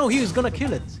Deathlord. No, he's gonna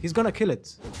kill it. He's gonna kill it.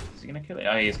 Is he gonna kill it?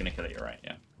 Oh, he is gonna kill it. You're right.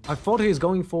 Yeah. I thought he was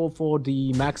going for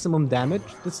the maximum damage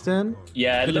this turn.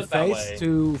 Yeah, it looked that way.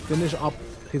 To finish up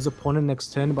his opponent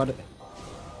next turn, but it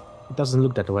doesn't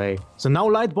look that way. So now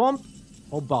Light Bomb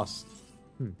or bust.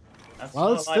 That's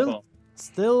well,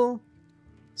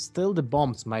 still the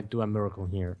bombs might do a miracle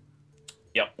here.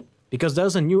 Yep. Because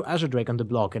there's a new Azure Drake on the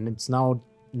block, and it's now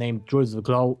named Druids of the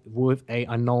Claw with a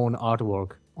unknown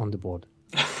artwork on the board.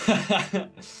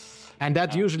 And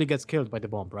that usually gets killed by the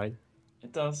bomb, right?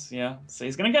 It does, yeah. So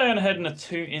he's going to go ahead and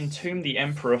entomb the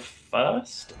Emperor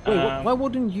first. Wait, why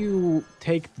wouldn't you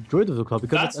take the Druid of the Claw?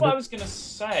 Because that's what I was going to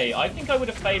say. I think I would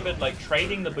have favored like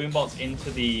trading the Boombots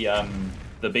into the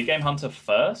Big Game Hunter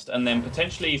first, and then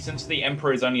potentially, since the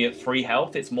Emperor is only at 3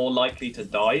 health, it's more likely to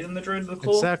die than the Druid of the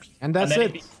Claw. Exactly, and that's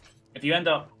it. If you end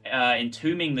up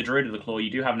entombing the Druid of the Claw, you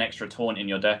do have an extra taunt in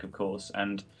your deck, of course.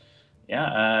 And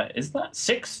yeah, is that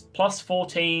 6 plus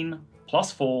 14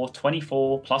 plus 4,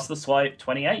 24 plus the swipe,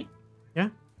 28? Yeah.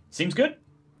 Seems good.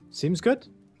 Seems good.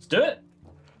 Let's do it.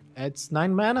 It's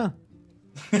 9 mana.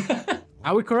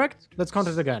 Are we correct? Let's count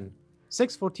it again.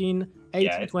 6, 14,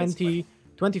 8, 20,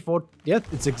 24. Yeah,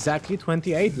 it's exactly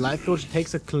 28. Lifecoach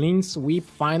takes a clean sweep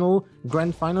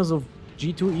grand finals of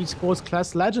G2 Esports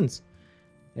Class Legends.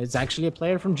 It's actually a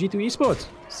player from G2 Esports.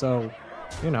 So,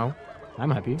 you know, I'm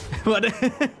happy. but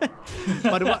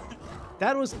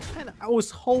that was I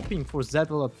was hoping for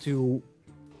Zetalot to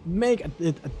make at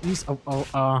least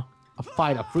a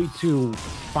fight, a 3-2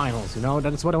 finals, you know?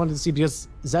 That's what I wanted to see, because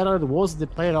Zetalot was the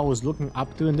player I was looking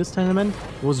up to in this tournament.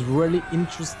 It was really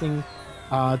interesting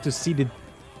to see the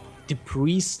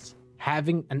Priest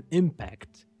having an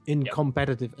impact in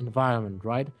competitive environment,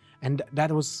 right? And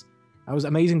that was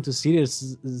amazing to see. This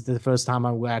is the first time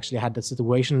I actually had that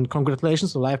situation.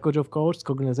 Congratulations to Lifecoach, of course.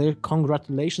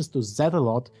 Congratulations to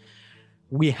Zetalot.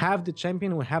 We have the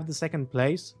champion, we have the second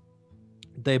place.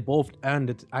 They both earned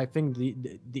it. I think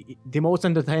the most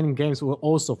entertaining games were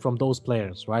also from those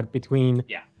players, right? Between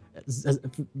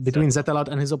Zetalot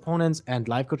and his opponents and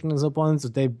Lifecoach and his opponents,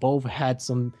 they both had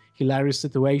some hilarious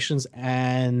situations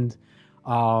and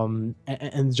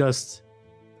just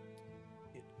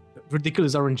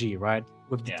ridiculous RNG, right?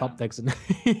 With the top decks and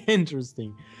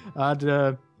interesting.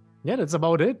 That's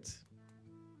about it.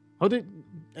 Do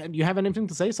you have anything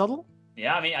to say, Subtle?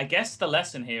 Yeah, I mean, I guess the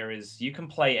lesson here is you can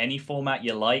play any format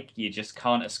you like, you just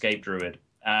can't escape Druid.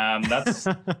 That's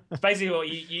basically what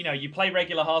you play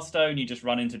regular Hearthstone, you just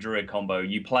run into Druid combo.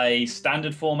 You play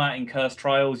standard format in Cursed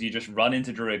Trials, you just run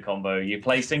into Druid combo. You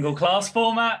play single class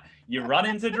format, you run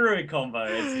into Druid combo.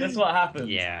 It's just what happens.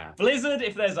 Yeah. Blizzard,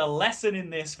 if there's a lesson in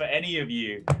this for any of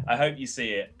you, I hope you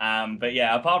see it. But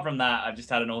yeah, apart from that, I've just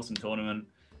had an awesome tournament.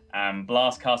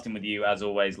 Blast casting with you as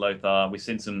always, Lothar. We've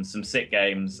seen some sick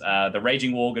games. The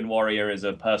Raging Worgen Warrior is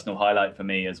a personal highlight for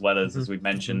me, as well as we've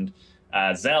mentioned,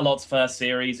 Zetalot's first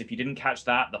series. If you didn't catch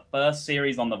that, the first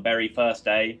series on the very first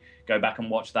day, go back and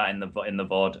watch that in the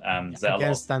VOD. Zetalot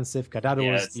against Stan Sivka. That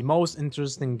was the most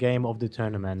interesting game of the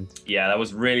tournament. Yeah, that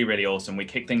was really, really awesome. We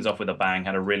kicked things off with a bang,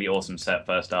 had a really awesome set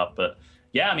first up, but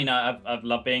yeah, I mean, I've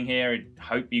loved being here. I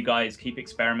hope you guys keep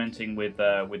experimenting with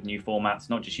new formats,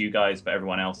 not just you guys, but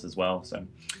everyone else as well. So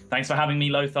thanks for having me,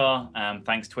 Lothar.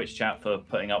 Thanks, Twitch chat, for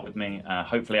putting up with me.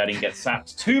 Hopefully I didn't get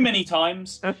sapped too many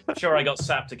times. I'm sure I got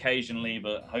sapped occasionally,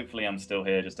 but hopefully I'm still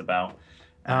here just about.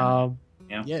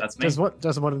 That's me.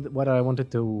 Just what I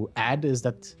wanted to add is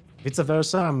that vice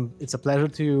versa, it's a pleasure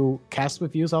to cast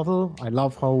with you, Subtle. I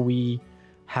love how we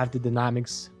have the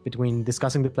dynamics between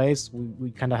discussing the plays.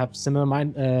 We kind of have similar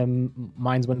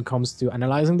minds when it comes to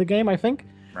analyzing the game, I think.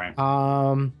 Right.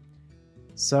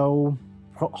 So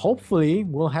hopefully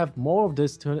we'll have more of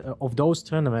those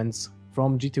tournaments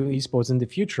from G2 Esports in the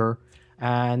future.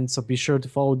 And so be sure to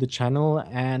follow the channel,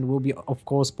 and we'll be, of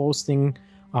course, posting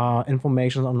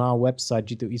information on our website,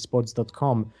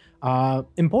 g2esports.com.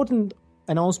 Important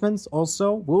announcements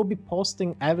also, we'll be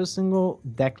posting every single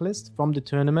deck list from the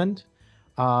tournament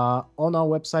on our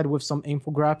website with some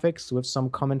infographics, with some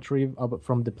commentary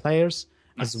from the players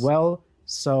as well.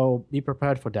 So be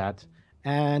prepared for that.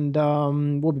 And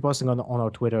we'll be posting on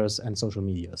our Twitters and social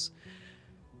medias.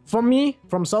 From me,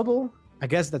 from Subtle, I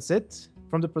guess that's it.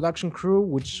 From the production crew,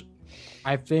 which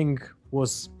I think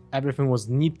everything was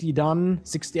neatly done.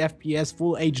 60 FPS,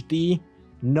 full HD,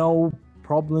 no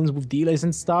problems with delays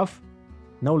and stuff.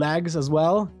 No lags as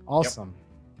well. Awesome.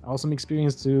 Yep. Awesome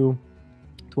experience to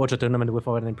watch a tournament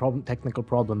without any technical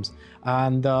problems.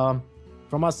 And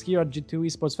from us here at G2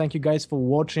 Esports, thank you guys for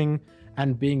watching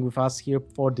and being with us here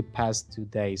for the past 2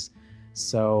 days.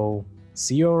 So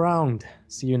see you around.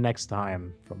 See you next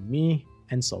time from me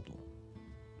and Subtle.